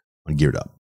next on Geared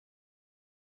Up.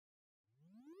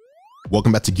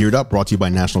 Welcome back to Geared Up, brought to you by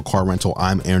National Car Rental.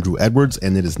 I'm Andrew Edwards,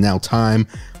 and it is now time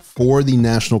for the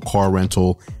National Car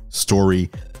Rental story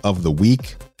of the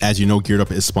week. As you know, Geared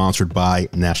Up is sponsored by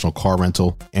National Car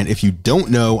Rental. And if you don't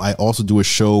know, I also do a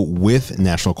show with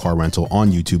National Car Rental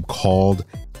on YouTube called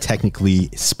Technically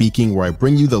Speaking, where I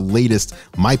bring you the latest,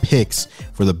 my picks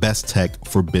for the best tech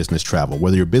for business travel.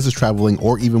 Whether you're business traveling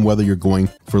or even whether you're going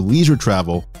for leisure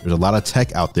travel, there's a lot of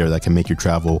tech out there that can make your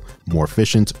travel more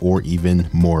efficient or even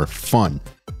more fun.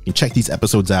 You can check these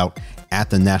episodes out at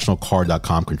the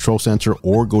nationalcar.com control center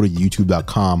or go to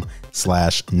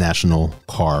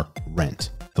youtube.com/nationalcarrent.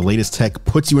 The latest tech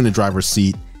puts you in the driver's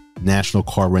seat. National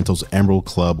Car Rental's Emerald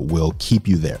Club will keep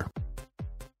you there.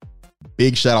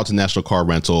 Big shout out to National Car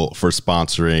Rental for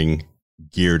sponsoring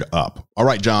Geared Up. All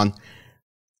right, John,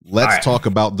 let's talk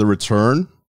about the return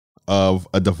of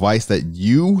a device that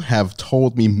you have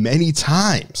told me many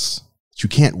times that you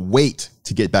can't wait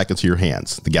to get back into your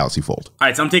hands, the Galaxy Fold. All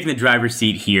right, so I'm taking the driver's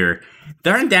seat here.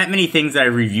 There aren't that many things that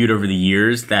I've reviewed over the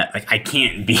years that I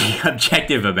can't be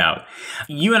objective about.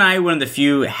 You and I, one of the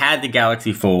few, had the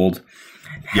Galaxy Fold,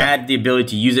 had the ability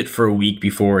to use it for a week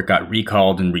before it got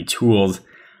recalled and retooled.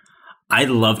 I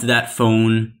loved that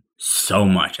phone so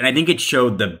much. And I think it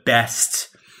showed the best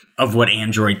of what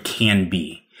Android can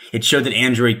be. It showed that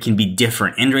Android can be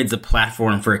different. Android's a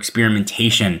platform for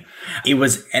experimentation. It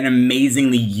was an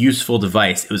amazingly useful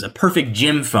device. It was a perfect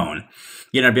gym phone.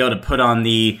 You know, to be able to put on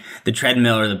the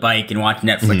treadmill or the bike and watch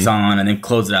Netflix on and then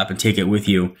close it up and take it with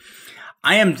you.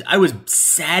 I was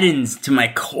saddened to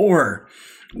my core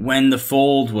when the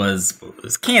Fold was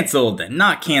canceled and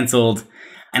not canceled.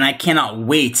 And I cannot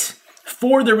wait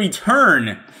for the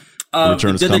return of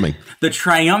the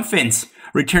triumphant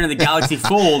return of the Galaxy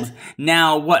Fold.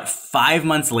 Now, 5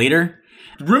 months later?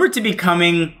 Rumored to be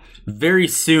coming very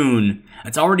soon.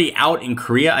 It's already out in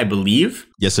Korea, I believe.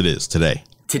 Yes, it is. Today.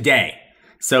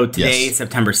 So today, yes.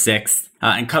 September 6th,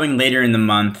 and coming later in the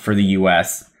month for the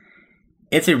US.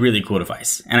 It's a really cool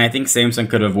device. And I think Samsung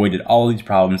could have avoided all these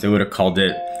problems. They would have called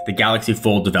it the Galaxy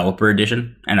Fold Developer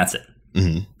Edition, and that's it.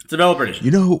 Mm-hmm. It's Developer Edition.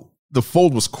 You know, the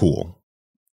Fold was cool.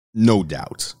 No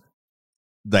doubt.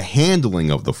 The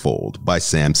handling of the Fold by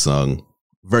Samsung,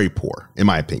 very poor, in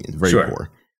my opinion. Very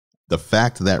poor. The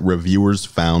fact that reviewers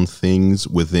found things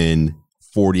within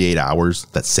 48 hours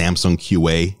that Samsung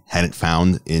QA hadn't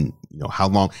found in, how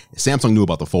long? Samsung knew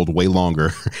about the Fold way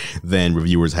longer than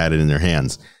reviewers had it in their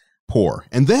hands. Poor.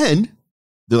 And then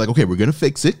they're like, okay, we're going to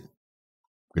fix it.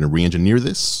 We're going to re-engineer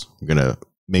this. We're going to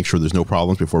make sure there's no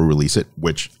problems before we release it,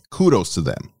 which kudos to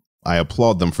them. I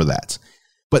applaud them for that.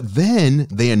 But then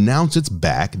they announce it's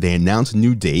back. They announce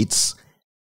new dates.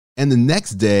 And the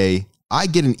next day, I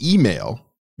get an email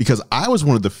because I was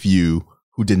one of the few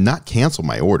who did not cancel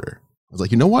my order. I was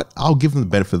like, you know what? I'll give them the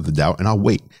benefit of the doubt and I'll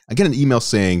wait. I get an email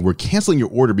saying, we're canceling your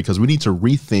order because we need to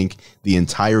rethink the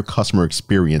entire customer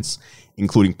experience,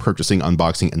 including purchasing,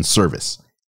 unboxing, and service.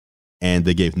 And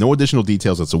they gave no additional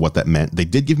details as to what that meant. They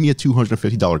did give me a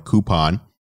 $250 coupon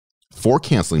for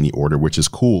canceling the order, which is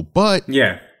cool. But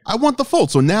yeah, I want the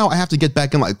Fold. So now I have to get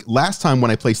back in. Like last time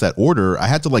when I placed that order, I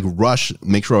had to rush,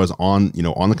 make sure I was on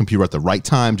the computer at the right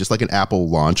time, just like an Apple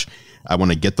launch. I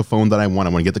want to get the phone that I want.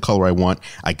 I want to get the color I want.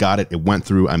 I got it. It went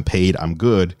through. I'm paid. I'm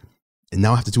good. And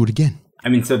now I have to do it again. I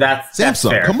mean, so that's Samsung.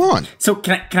 Fair. Come on. So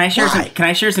can I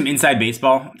share some inside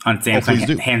baseball on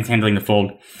Samsung handling the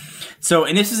Fold? So,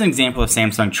 and this is an example of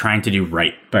Samsung trying to do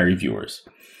right by reviewers.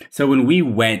 So when we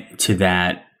went to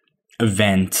that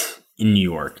event in New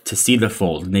York to see the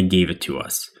Fold and they gave it to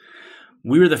us,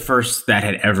 we were the first that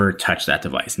had ever touched that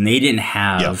device. And they didn't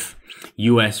have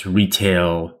US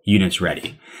retail units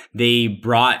ready. They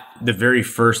brought the very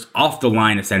first off the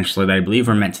line, essentially, that I believe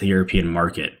were meant to the European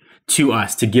market to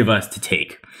us to give us to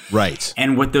take. Right.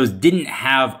 And what those didn't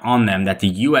have on them that the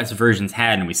US versions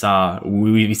had, and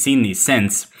we've seen these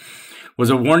since, was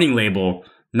a warning label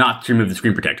not to remove the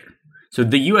screen protector. So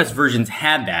the US versions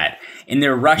had that. In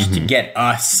their rush to get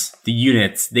us the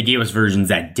units, they gave us versions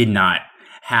that did not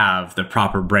have the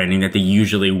proper branding that they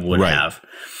usually would have.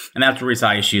 And that's where we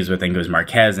saw issues with, I think it was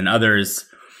Marquez and others,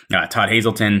 Todd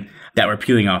Hazelton, that were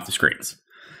peeling off the screens.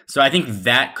 So I think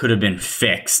that could have been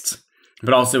fixed,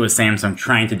 but also with Samsung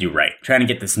trying to do right, trying to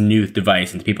get this new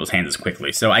device into people's hands as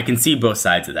quickly. So I can see both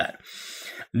sides of that.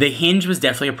 The hinge was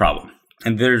definitely a problem,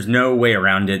 and there's no way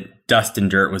around it. Dust and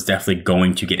dirt was definitely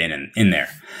going to get in there.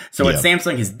 So what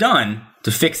Samsung has done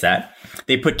to fix that,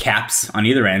 they put caps on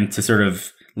either end to sort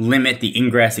of limit the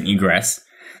ingress and egress.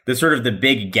 The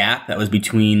big gap that was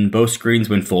between both screens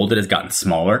when folded has gotten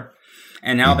smaller.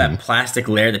 And now that plastic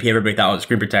layer that everybody thought was a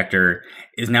screen protector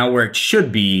is now where it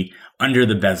should be, under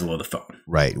the bezel of the phone.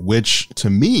 Right. Which, to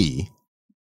me,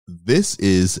 this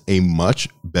is a much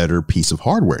better piece of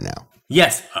hardware now.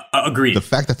 Yes, agreed. The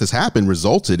fact that this happened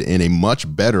resulted in a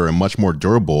much better and much more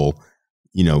durable,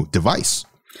 device.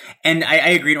 And I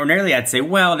agree. Ordinarily, I'd say,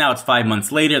 well, now it's 5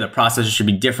 months later. The processor should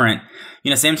be different.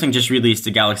 Samsung just released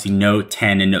the Galaxy Note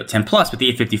 10 and Note 10 Plus with the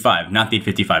 855, not the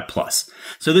 855 Plus.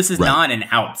 So this is not an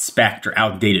out-spec'd or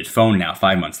outdated phone now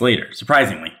 5 months later,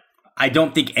 surprisingly. I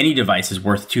don't think any device is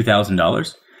worth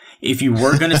 $2,000. If you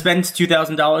were going to spend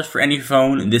 $2,000 for any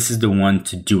phone, this is the one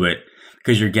to do it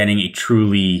because you're getting a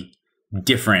truly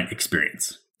different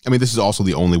experience. I mean, this is also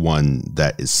the only one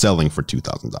that is selling for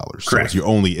 $2,000. Correct. So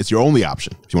it's your only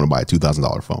option if you want to buy a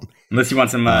 $2,000 phone. Unless you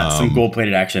want some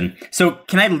gold-plated action. So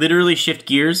can I literally shift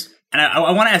gears? And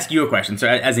I want to ask you a question. So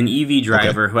as an EV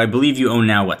driver, who I believe you own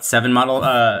now, what, 7 Model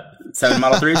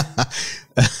 3s?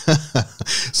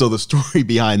 So the story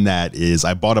behind that is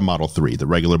I bought a Model 3, the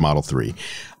regular Model 3,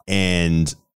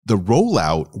 and the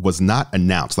rollout was not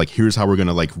announced. Like, here's how we're going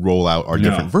to like roll out our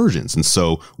different versions. And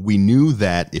so we knew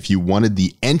that if you wanted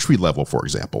the entry level, for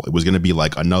example, it was going to be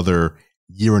like another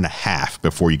year and a half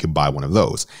before you could buy one of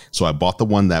those. So I bought the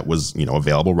one that was,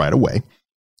 available right away.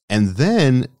 And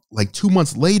then like 2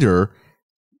 months later,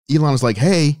 Elon was like,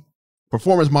 hey,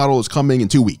 performance model is coming in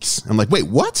 2 weeks. I'm like, wait,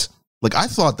 what? Like, I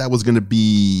thought that was going to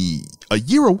be a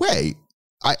year away.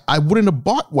 I wouldn't have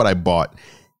bought what I bought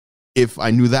if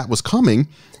I knew that was coming.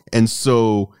 And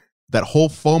so that whole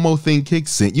FOMO thing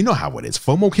kicks in. You know how it is.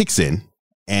 FOMO kicks in.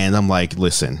 And I'm like,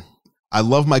 listen, I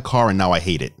love my car and now I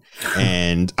hate it.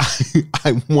 And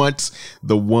I want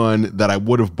the one that I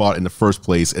would have bought in the first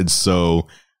place. And so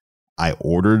I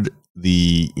ordered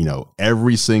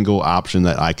every single option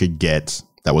that I could get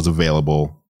that was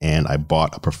available. And I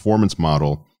bought a performance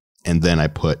model. And then I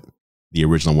put the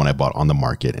original one I bought on the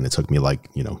market. And it took me like,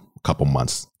 a couple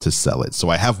months to sell it. So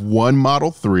I have one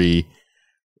Model 3.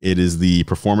 It is the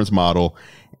performance model.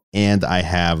 And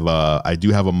I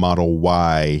do have a Model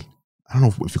Y. I don't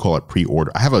know if you call it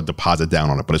pre-order. I have a deposit down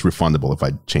on it, but it's refundable if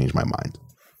I change my mind.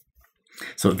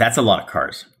 So that's a lot of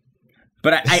cars.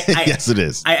 But I yes, it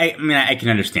is. I mean, I can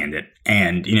understand it.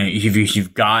 And, if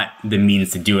you've got the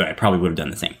means to do it, I probably would have done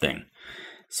the same thing.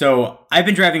 So I've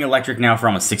been driving electric now for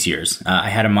almost 6 years. I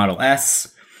had a Model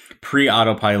S,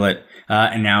 pre-autopilot,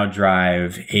 and now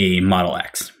drive a Model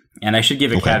X. And I should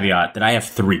give a caveat that I have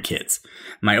 3 kids.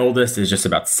 My oldest is just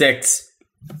about 6.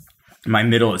 My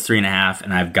middle is 3.5,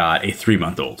 and I've got a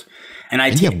 3-month-old.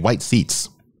 And you have white seats.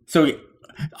 So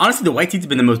honestly, the white seats have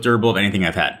been the most durable of anything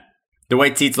I've had. The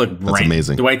white seats look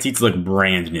amazing. The white seats look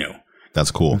brand new.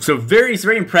 That's cool. So very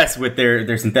impressed with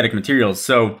their synthetic materials.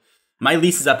 So my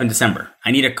lease is up in December.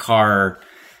 I need a car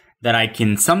that I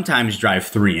can sometimes drive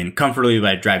 3 in comfortably, but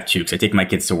I drive 2 because I take my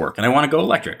kids to work and I want to go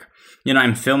electric.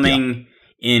 I'm filming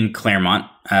in Claremont.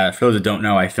 For those that don't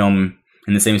know, I film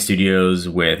in the same studios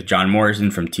with John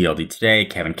Morrison from TLD Today,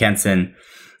 Kevin Kenson,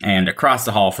 and across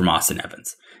the hall from Austin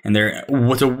Evans. And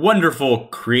it's a wonderful,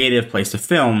 creative place to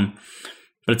film,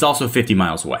 but it's also 50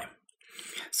 miles away.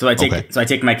 So I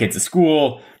take my kids to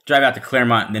school, drive out to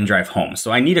Claremont, and then drive home.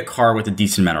 So I need a car with a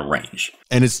decent amount of range.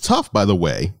 And it's tough, by the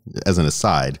way, as an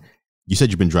aside. You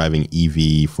said you've been driving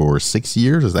EV for 6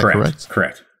 years. Is that correct?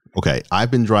 Correct. Okay.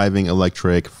 I've been driving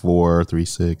electric for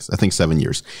 7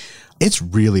 years. It's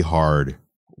really hard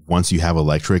once you have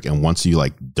electric and once you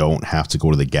don't have to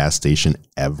go to the gas station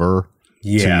ever.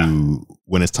 Yeah.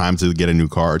 When it's time to get a new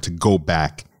car, to go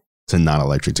back to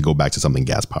non-electric, to go back to something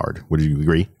gas powered. Would you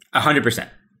agree? 100%.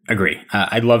 Agree.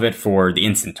 I love it for the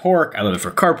instant torque. I love it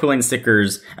for carpooling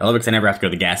stickers. I love it because I never have to go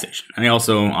to the gas station. And I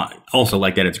also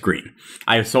like that it's green.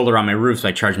 I have solar on my roof, so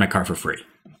I charge my car for free.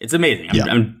 It's amazing.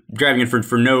 I'm driving it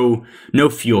for no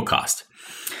fuel cost.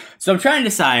 So I'm trying to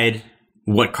decide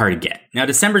what car to get. Now,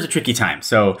 December's a tricky time.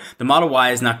 So the Model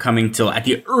Y is not coming till at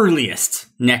the earliest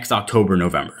next October,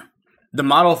 November. The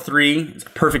Model 3 is a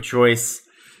perfect choice.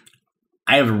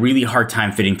 I have a really hard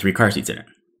time fitting 3 car seats in it.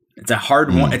 It's a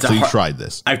hard one. You tried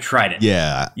this? I've tried it.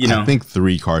 Yeah. I think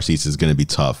 3 car seats is going to be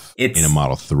tough in a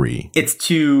Model 3. It's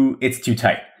too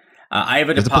tight. I have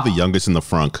you have to put the youngest in the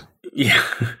front. Yeah.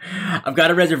 I've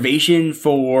got a reservation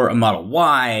for a Model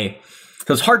Y.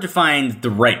 So it's hard to find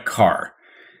the right car.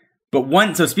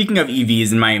 But so speaking of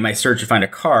EVs and my search to find a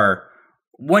car,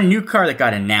 one new car that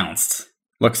got announced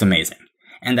looks amazing.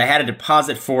 And I had a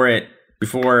deposit for it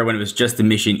before when it was just the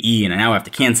Mission E, and I now have to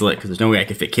cancel it because there's no way I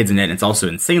could fit kids in it. And it's also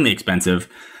insanely expensive.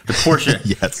 The Porsche,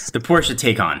 yes, the Porsche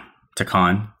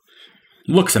Taycan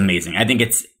looks amazing. I think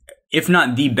it's, if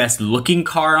not the best looking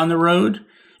car on the road,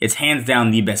 it's hands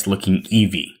down the best looking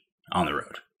EV on the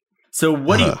road. So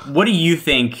what do you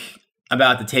think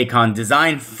about the Taycan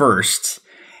design first,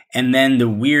 and then the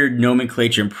weird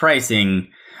nomenclature and pricing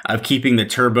of keeping the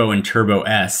Turbo and Turbo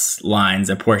S lines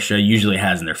that Porsche usually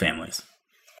has in their families?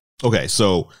 Okay,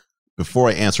 so before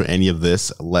I answer any of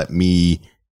this, let me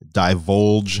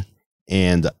divulge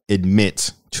and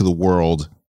admit to the world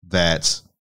that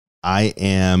I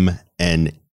am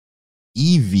an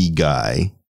EV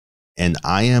guy, and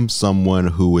I am someone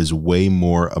who is way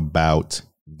more about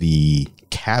the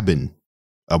cabin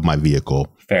of my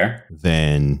vehicle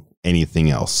than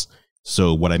anything else.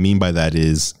 So what I mean by that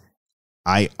is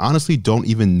I honestly don't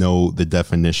even know the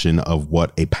definition of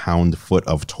what a pound-foot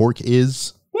of torque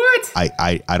is. What?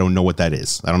 I don't know what that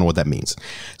is. I don't know what that means.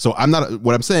 So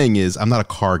what I'm saying is I'm not a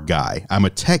car guy. I'm a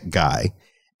tech guy.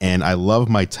 And I love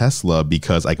my Tesla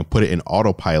because I can put it in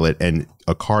autopilot, and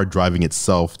a car driving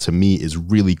itself to me is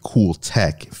really cool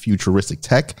tech, futuristic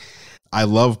tech. I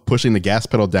love pushing the gas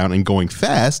pedal down and going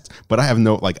fast, but I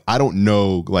don't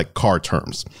know car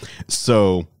terms.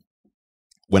 So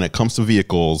when it comes to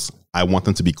vehicles, I want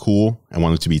them to be cool. I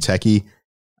want them to be techie.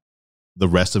 The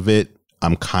rest of it,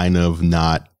 I'm just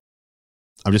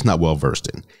not well versed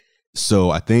in. So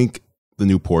I think the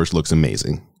new Porsche looks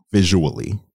amazing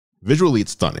visually. Visually,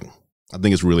 it's stunning. I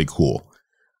think it's really cool.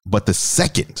 But the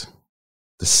second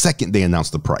they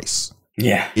announced the price,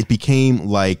 it became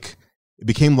like a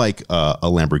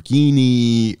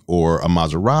Lamborghini or a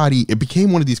Maserati. It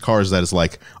became one of these cars that is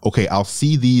like, okay, I'll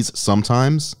see these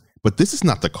sometimes, but this is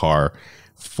not the car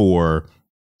for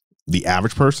the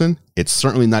average person. It's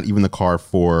certainly not even the car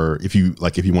for if you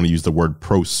want to use the word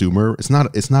prosumer. It's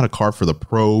not a car for the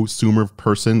prosumer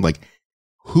person. Like,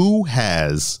 who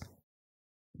has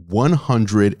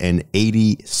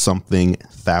 $180 something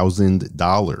thousand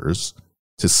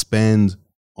to spend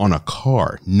on a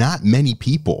car? Not many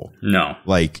people. No.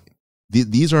 Like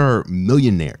these are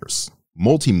millionaires,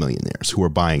 multimillionaires who are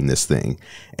buying this thing.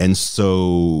 And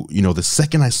so, the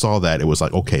second I saw that, it was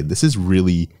like, okay, this is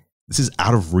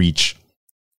out of reach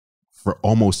for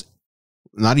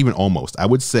not even almost. I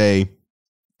would say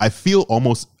I feel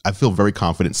very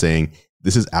confident saying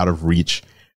this is out of reach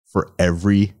for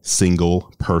every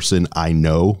single person I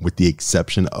know, with the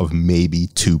exception of maybe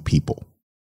 2 people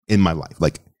in my life.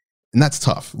 And that's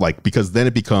tough. Because then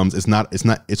it becomes, it's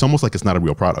almost like it's not a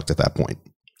real product at that point.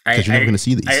 Because you're never going to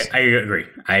see these. I agree.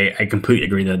 I completely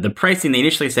agree. The pricing, they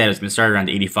initially said it was going to start around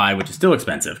 85, which is still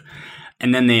expensive.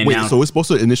 And then they announced... Wait, so it's supposed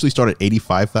to initially start at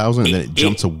 85,000 and then it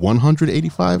jumped to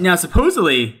 185? Now,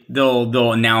 supposedly,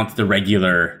 they'll announce the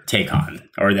regular Taycan,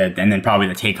 and then probably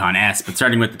the Taycan S, but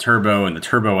starting with the Turbo and the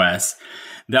Turbo S,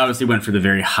 they obviously went for the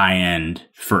very high end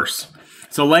first.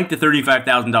 So like the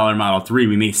 $35,000 Model 3,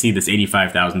 we may see this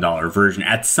 $85,000 version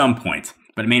at some point,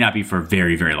 but it may not be for a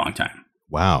very, very long time.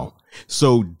 Wow.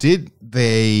 So do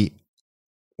they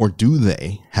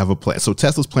have a plan? So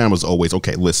Tesla's plan was always,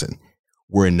 okay, listen,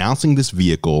 we're announcing this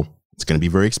vehicle. It's going to be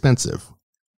very expensive,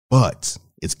 but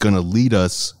it's going to lead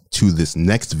us to this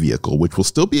next vehicle, which will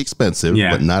still be expensive,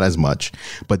 but not as much.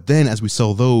 But then as we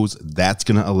sell those, that's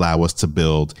going to allow us to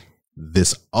build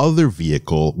this other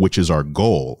vehicle, which is our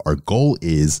goal. Our goal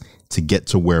is to get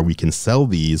to where we can sell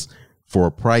these for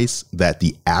a price that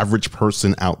the average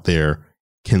person out there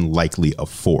can likely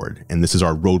afford. And this is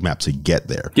our roadmap to get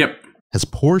there. Yep. Has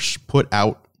Porsche put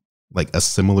out a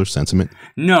similar sentiment?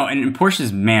 No, and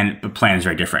Porsche's plan is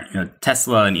very different.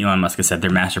 Tesla and Elon Musk have said their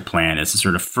master plan is to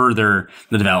sort of further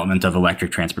the development of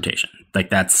electric transportation. They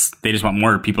just want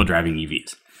more people driving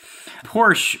EVs.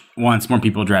 Porsche wants more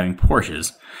people driving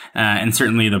Porsches, and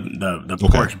certainly the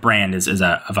Porsche brand is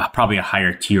probably a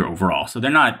higher tier overall. So they're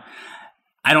not.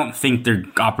 I don't think they're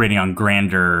operating on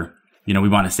grander. We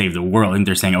want to save the world. I think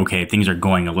they're saying, okay, things are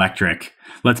going electric.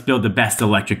 Let's build the best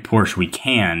electric Porsche we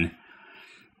can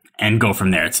and go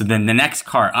from there. So then the next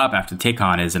car up after the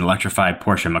Taycan is an electrified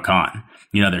Porsche Macan.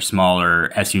 Their smaller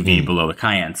SUV below the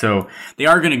Cayenne. So they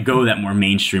are going to go that more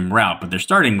mainstream route, but they're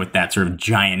starting with that sort of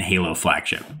giant halo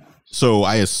flagship. So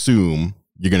I assume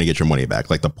you're going to get your money back.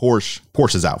 Like the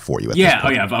Porsche is out for you. At this point. Oh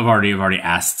yeah. I've already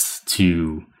asked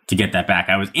to get that back.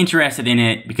 I was interested in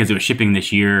it because it was shipping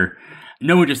this year.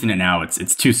 No interest in it now.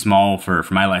 It's too small for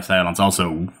my lifestyle. And it's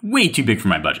also way too big for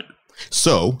my budget.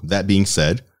 So that being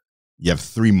said, you have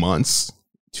 3 months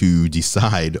to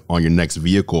decide on your next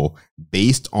vehicle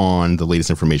based on the latest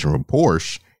information from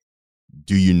Porsche.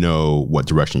 Do you know what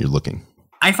direction you're looking?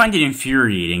 I find it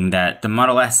infuriating that the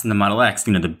Model S and the Model X,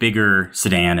 the bigger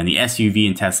sedan and the SUV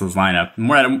in Tesla's lineup,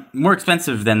 more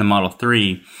expensive than the Model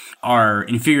 3, are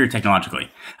inferior technologically.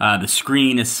 The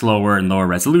screen is slower and lower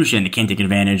resolution. It can't take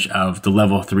advantage of the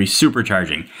level 3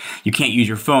 supercharging. You can't use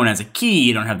your phone as a key.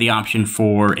 You don't have the option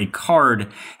for a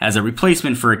card as a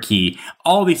replacement for a key.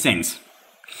 All these things.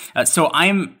 So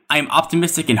I'm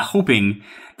optimistic and hoping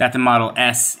that the Model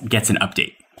S gets an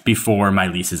update before my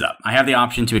lease is up. I have the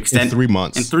option to extend... In 3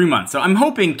 months. In 3 months. So I'm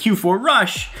hoping Q4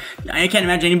 rush. I can't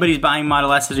imagine anybody's buying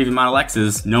Model S's or even Model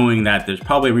X's knowing that there's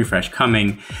probably a refresh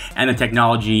coming and the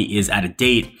technology is out of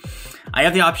date. I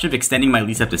have the option of extending my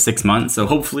lease up to 6 months. So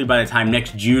hopefully by the time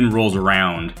next June rolls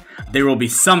around, there will be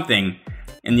something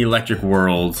in the electric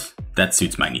world that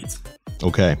suits my needs.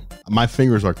 Okay. My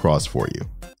fingers are crossed for you.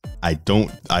 I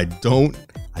don't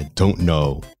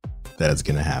know that it's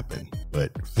going to happen, but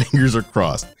fingers are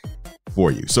crossed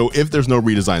for you. So if there's no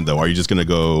redesign though, are you just going to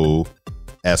go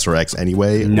S or X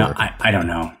anyway? No, I don't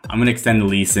know. I'm going to extend the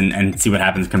lease and see what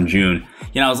happens come June.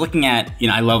 I was looking at,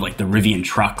 I love like the Rivian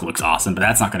truck looks awesome, but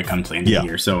that's not going to come till the end of the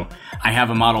year. So I have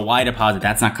a Model Y deposit.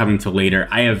 That's not coming till later.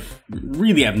 I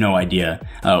really have no idea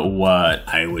what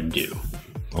I would do.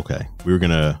 Okay. We're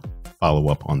going to follow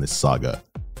up on this saga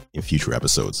in future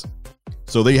episodes.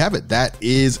 So there you have it. That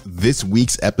is this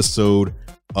week's episode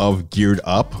of Geared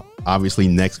Up. Obviously,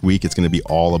 next week, it's going to be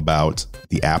all about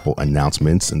the Apple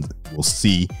announcements, and we'll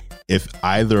see if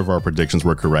either of our predictions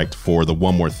were correct for the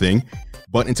One More Thing.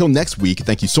 But until next week,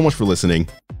 thank you so much for listening.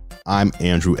 I'm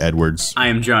Andrew Edwards. I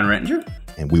am John Rettinger.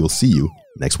 And we will see you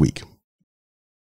next week.